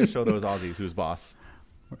 Way to show those Aussies who's boss.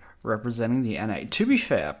 Representing the NA. To be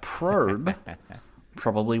fair, Probe,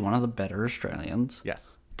 probably one of the better Australians,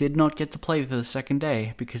 Yes. did not get to play for the second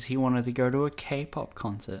day because he wanted to go to a K-pop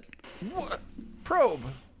concert. What? Probe,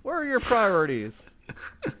 where are your priorities?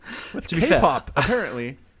 With To be fair. K-pop,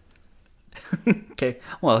 apparently. Okay,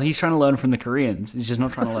 well, he's trying to learn from the Koreans. He's just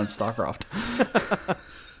not trying to learn StarCraft.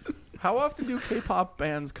 How often do K-pop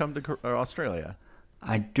bands come to Australia?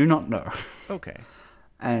 I do not know. Okay.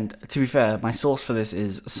 And to be fair, my source for this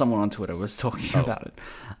is someone on Twitter was talking about it.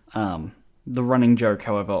 The running joke,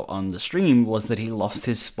 however, on the stream was that he lost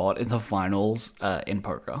his spot in the finals in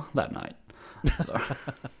poker that night. So,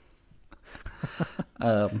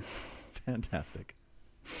 Fantastic.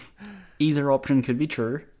 either option could be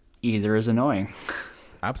true. Either is annoying.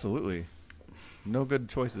 Absolutely. No good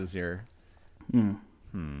choices here.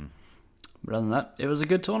 But other than that, it was a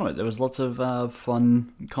good tournament. There was lots of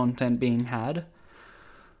fun content being had.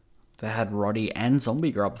 They had Roddy and Zombie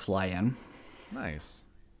Grub fly in. Nice.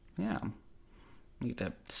 Yeah. You get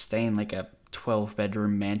to stay in a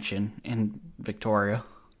 12-bedroom mansion in Victoria.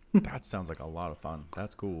 That sounds like a lot of fun.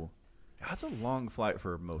 That's cool. That's a long flight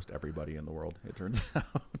for most everybody in the world, it turns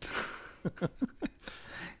out.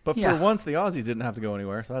 But for once, the Aussies didn't have to go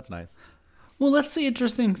anywhere, so that's nice. Well, that's the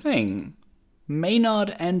interesting thing.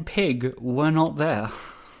 Maynard and Pig were not there.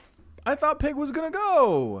 I thought Pig was going to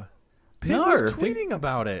go. Pig was tweeting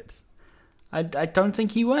about it. I don't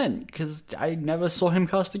think he went, because I never saw him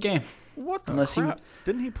cast a game. What the crap?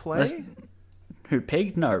 Didn't he play? Who,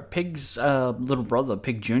 Pig? No, Pig's little brother,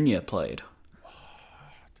 Pig Jr., played. What?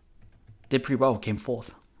 Did pretty well, came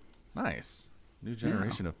fourth. Nice. New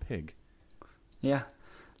generation of Pig. Yeah.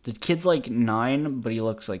 The kid's 9, but he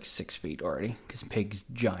looks 6 feet already, because Pig's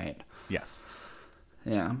giant. Yes.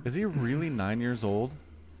 Yeah. Is he really 9 years old?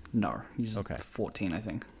 No, he's 14, I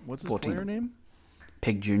think. What's his 14. player name?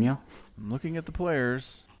 Pig Jr. I'm looking at the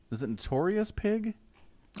players. Is it Notorious Pig?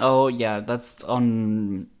 Oh, yeah, that's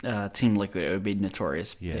on Team Liquid. It would be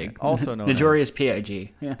Notorious Pig. Also known Notorious as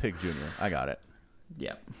PIG. Yeah. Pig Jr. I got it.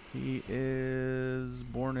 Yeah. He is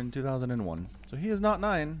born in 2001. So he is not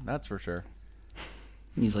 9, that's for sure.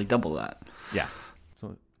 He's double that. Yeah.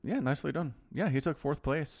 So, yeah, nicely done. Yeah, he took 4th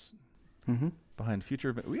place. Mm-hmm. behind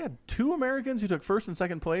future. We had 2 Americans who took first and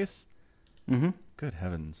second place. Mm-hmm. Good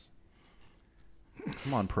heavens!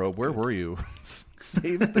 Come on, Probe. Where were you?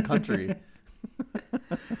 Save the country.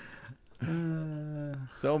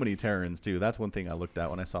 So many Terrans too. That's one thing I looked at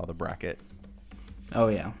when I saw the bracket. Oh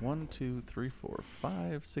yeah. 1, 2, 3, 4,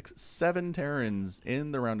 5, 6, 7 Terrans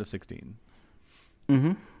in the round of 16.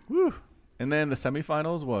 Mm-hmm. Woo! And then the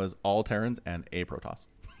semifinals was all Terrans and a Protoss.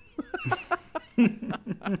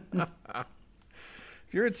 If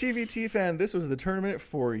you're a TVT fan, this was the tournament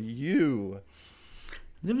for you.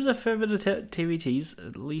 There was a fair bit of TVTs.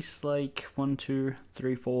 At least like 1, 2,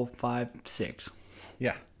 3, 4, 5, 6.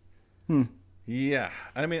 Yeah. Yeah.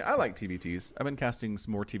 I mean, I like TVTs. I've been casting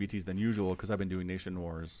some more TVTs than usual because I've been doing Nation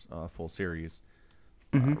Wars full series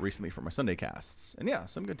recently for my Sunday casts. And yeah,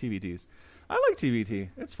 some good TVTs. I like TVT.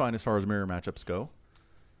 It's fine as far as mirror matchups go.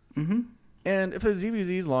 Mm-hmm. And if the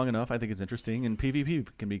ZVZ is long enough, I think it's interesting. And PvP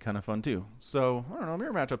can be kind of fun too. So, I don't know.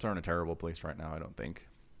 Mirror matchups aren't a terrible place right now, I don't think.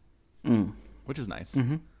 Which is nice.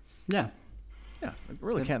 Mm-hmm. Yeah. Yeah. I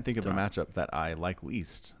really can't think of a matchup that I like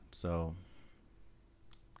least. So,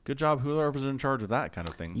 good job, whoever's in charge of that kind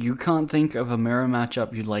of thing. You can't think of a mirror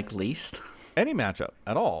matchup you like least? Any matchup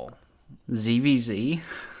at all. ZVZ?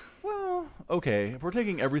 Well, okay. If we're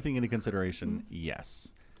taking everything into consideration,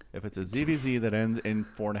 yes. If it's a ZVZ that ends in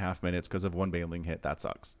 4.5 minutes because of one bailing hit, that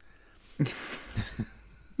sucks.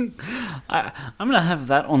 I'm going to have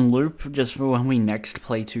that on loop just for when we next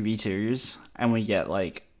play 2v2s and we get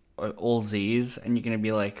like all Zs and you're going to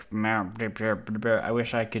be like, I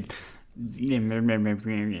wish I could... And then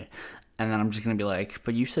I'm just going to be like,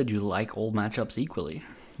 but you said you like all matchups equally.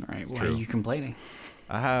 All right, why are you complaining?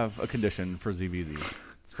 I have a condition for ZVZ.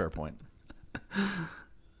 It's a fair point.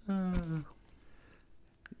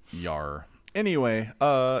 Yar. Anyway,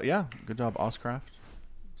 yeah, good job, Oscraft.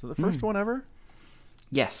 So the first one ever?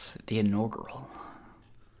 Yes, the inaugural.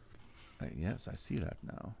 Yes, I see that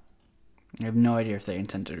now. I have no idea if they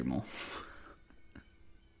intend to do more.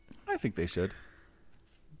 I think they should.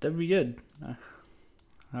 That'd be good.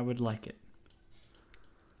 I would like it.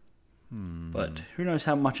 But who knows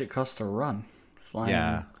how much it costs to run?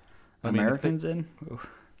 Flying Americans in? Oof.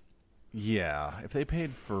 Yeah, if they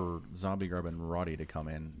paid for Zombie Grub and Roddy to come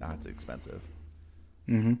in, that's expensive.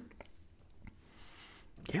 Mm-hmm.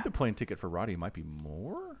 I think the plane ticket for Roddy might be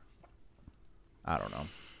more? I don't know.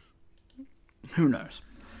 Who knows?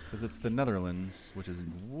 Because it's the Netherlands, which is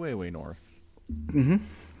way, way north. Mm-hmm.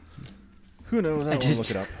 Who knows? I don't want to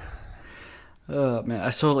look it up. Man, I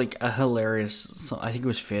saw like a hilarious... I think it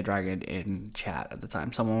was Fear Dragon in chat at the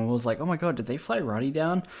time. Someone was like, oh my god, did they fly Roddy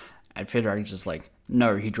down? And Fear Dragon's just like,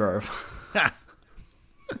 no, he drove.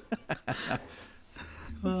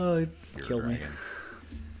 Oh, it killed me.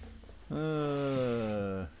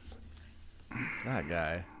 That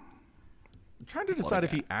guy. I'm trying to decide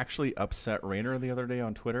if he actually upset Raynor the other day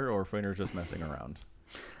on Twitter or if Raynor's just messing around.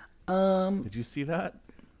 Did you see that?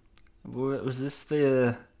 Was this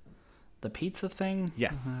the pizza thing?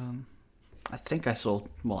 Yes. I think I saw...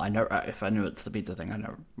 Well, I know if I knew it's the pizza thing, I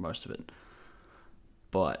know most of it.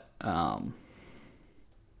 But, I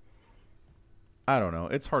don't know.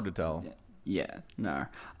 It's hard to tell. Yeah, no.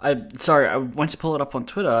 I went to pull it up on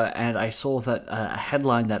Twitter, and I saw that a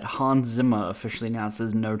headline that Hans Zimmer officially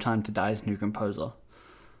announces No Time to Die's new composer.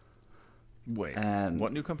 Wait,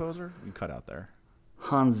 what new composer? You cut out there.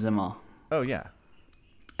 Hans Zimmer. Oh, yeah.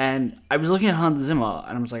 And I was looking at Hans Zimmer,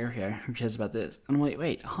 and I was like, okay, who cares about this? And I'm like,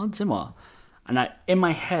 wait, Hans Zimmer? And in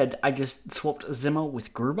my head, I just swapped Zimmer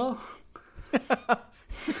with Gruber.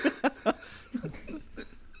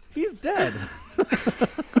 He's dead.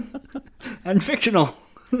 And fictional.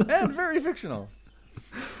 And very fictional.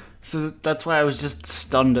 So that's why I was just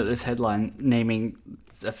stunned at this headline naming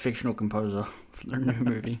a fictional composer for their new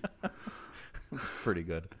movie. It's pretty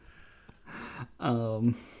good.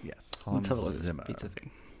 Yes, Hans let's have a look Zimmer. at this pizza thing.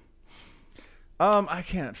 I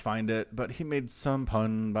can't find it, but he made some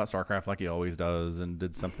pun about StarCraft like he always does and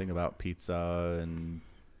did something about pizza and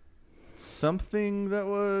something that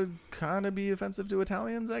would kind of be offensive to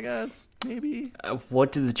Italians, I guess, maybe.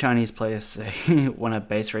 What did the Chinese players say when a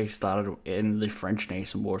base race started in the French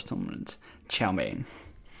Nation Wars tournament? Chow mein.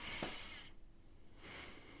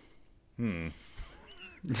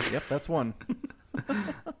 Yep, that's one.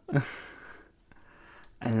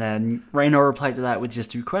 And then Raynor replied to that with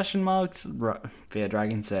just 2 question marks. Fear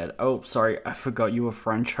Dragon said, oh, sorry, I forgot you were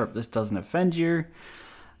French. Hope this doesn't offend you.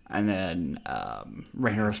 And then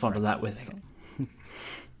Raynor responded to that with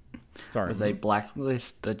a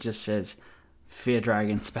blacklist that just says Fear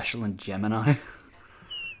Dragon Special in Gemini.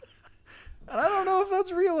 And I don't know if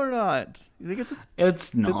that's real or not. You think it's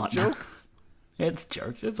not. It's jokes? It's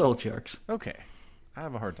jokes. It's all jokes. Okay. I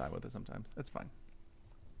have a hard time with it sometimes. It's fine.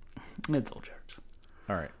 It's all jokes.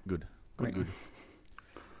 All right. Good. Right. Good.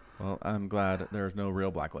 Well, I'm glad there's no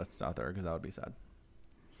real blacklists out there because that would be sad.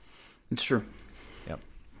 It's true. Yep.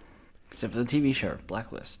 Except for the TV show,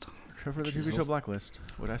 Blacklist. Except for the TV show Blacklist,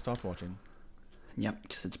 which I stopped watching. Yep,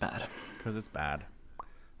 because it's bad. Because it's bad.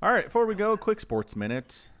 All right, before we go, quick sports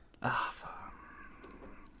minute. Fuck.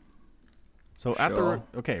 So Sure.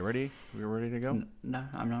 okay, ready? We're ready to go? No,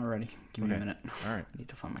 I'm not ready. Give me a Okay. minute. All right. I need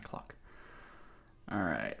to find my clock. All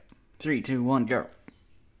right. 3, 2, 1, go.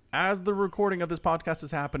 As the recording of this podcast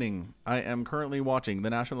is happening, I am currently watching the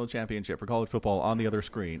national championship for college football on the other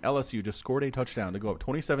screen. LSU just scored a touchdown to go up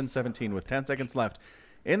 27-17 with 10 seconds left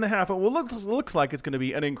in the half. It looks like it's going to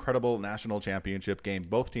be an incredible national championship game.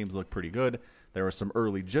 Both teams look pretty good. There were some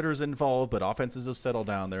early jitters involved, but offenses have settled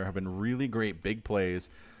down. There have been really great big plays.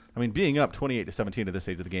 I mean, being up 28-17 at this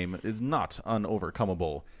stage of the game is not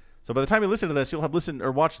unovercomable. So by the time you listen to this, you'll have listened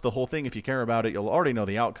or watched the whole thing. If you care about it, you'll already know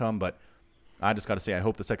the outcome, but I just got to say, I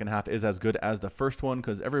hope the second half is as good as the first one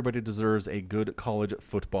because everybody deserves a good college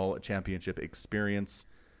football championship experience,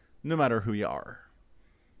 no matter who you are.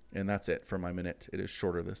 And that's it for my minute. It is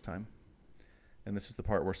shorter this time. And this is the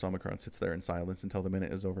part where Somicron sits there in silence until the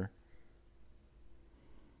minute is over.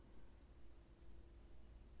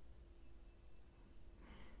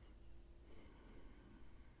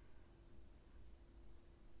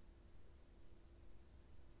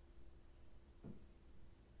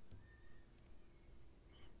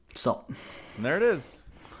 Stop. And there it is.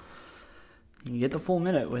 You get the full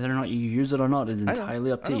minute. Whether or not you use it or not is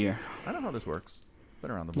entirely up to you. I know how this works.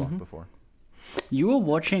 Been around the block before. You were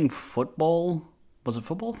watching football. Was it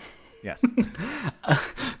football? Yes.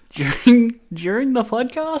 during the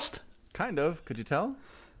podcast? Kind of. Could you tell?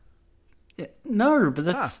 Yeah, no, but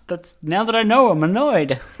that's now that I know, I'm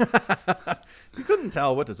annoyed. If you couldn't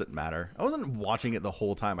tell, what does it matter? I wasn't watching it the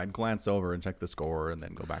whole time. I'd glance over and check the score and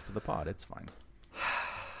then go back to the pod. It's fine.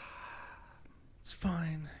 It's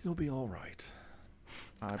fine. You'll be all right.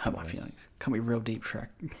 I How am I feeling? Can be real deep, Shrek.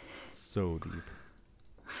 So deep.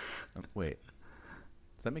 Wait.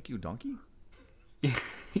 Does that make you a donkey?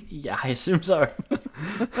 Yeah, I assume so.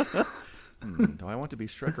 Do I want to be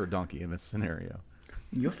Shrek or donkey in this scenario?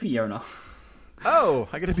 You're Fiona. Oh,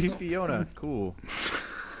 I get to be Fiona. Cool.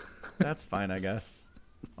 That's fine, I guess.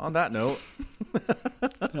 On that note,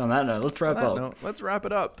 On that note, let's wrap up. let's wrap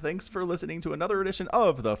it up. Thanks for listening to another edition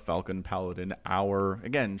of the Falcon Paladin Hour.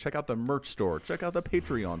 Again, check out the merch store. Check out the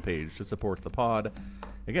Patreon page to support the pod.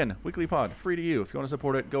 Again, weekly pod, free to you. If you want to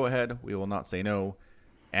support it, go ahead. We will not say no.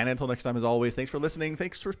 And until next time, as always, thanks for listening.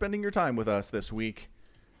 Thanks for spending your time with us this week.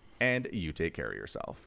 And you take care of yourself.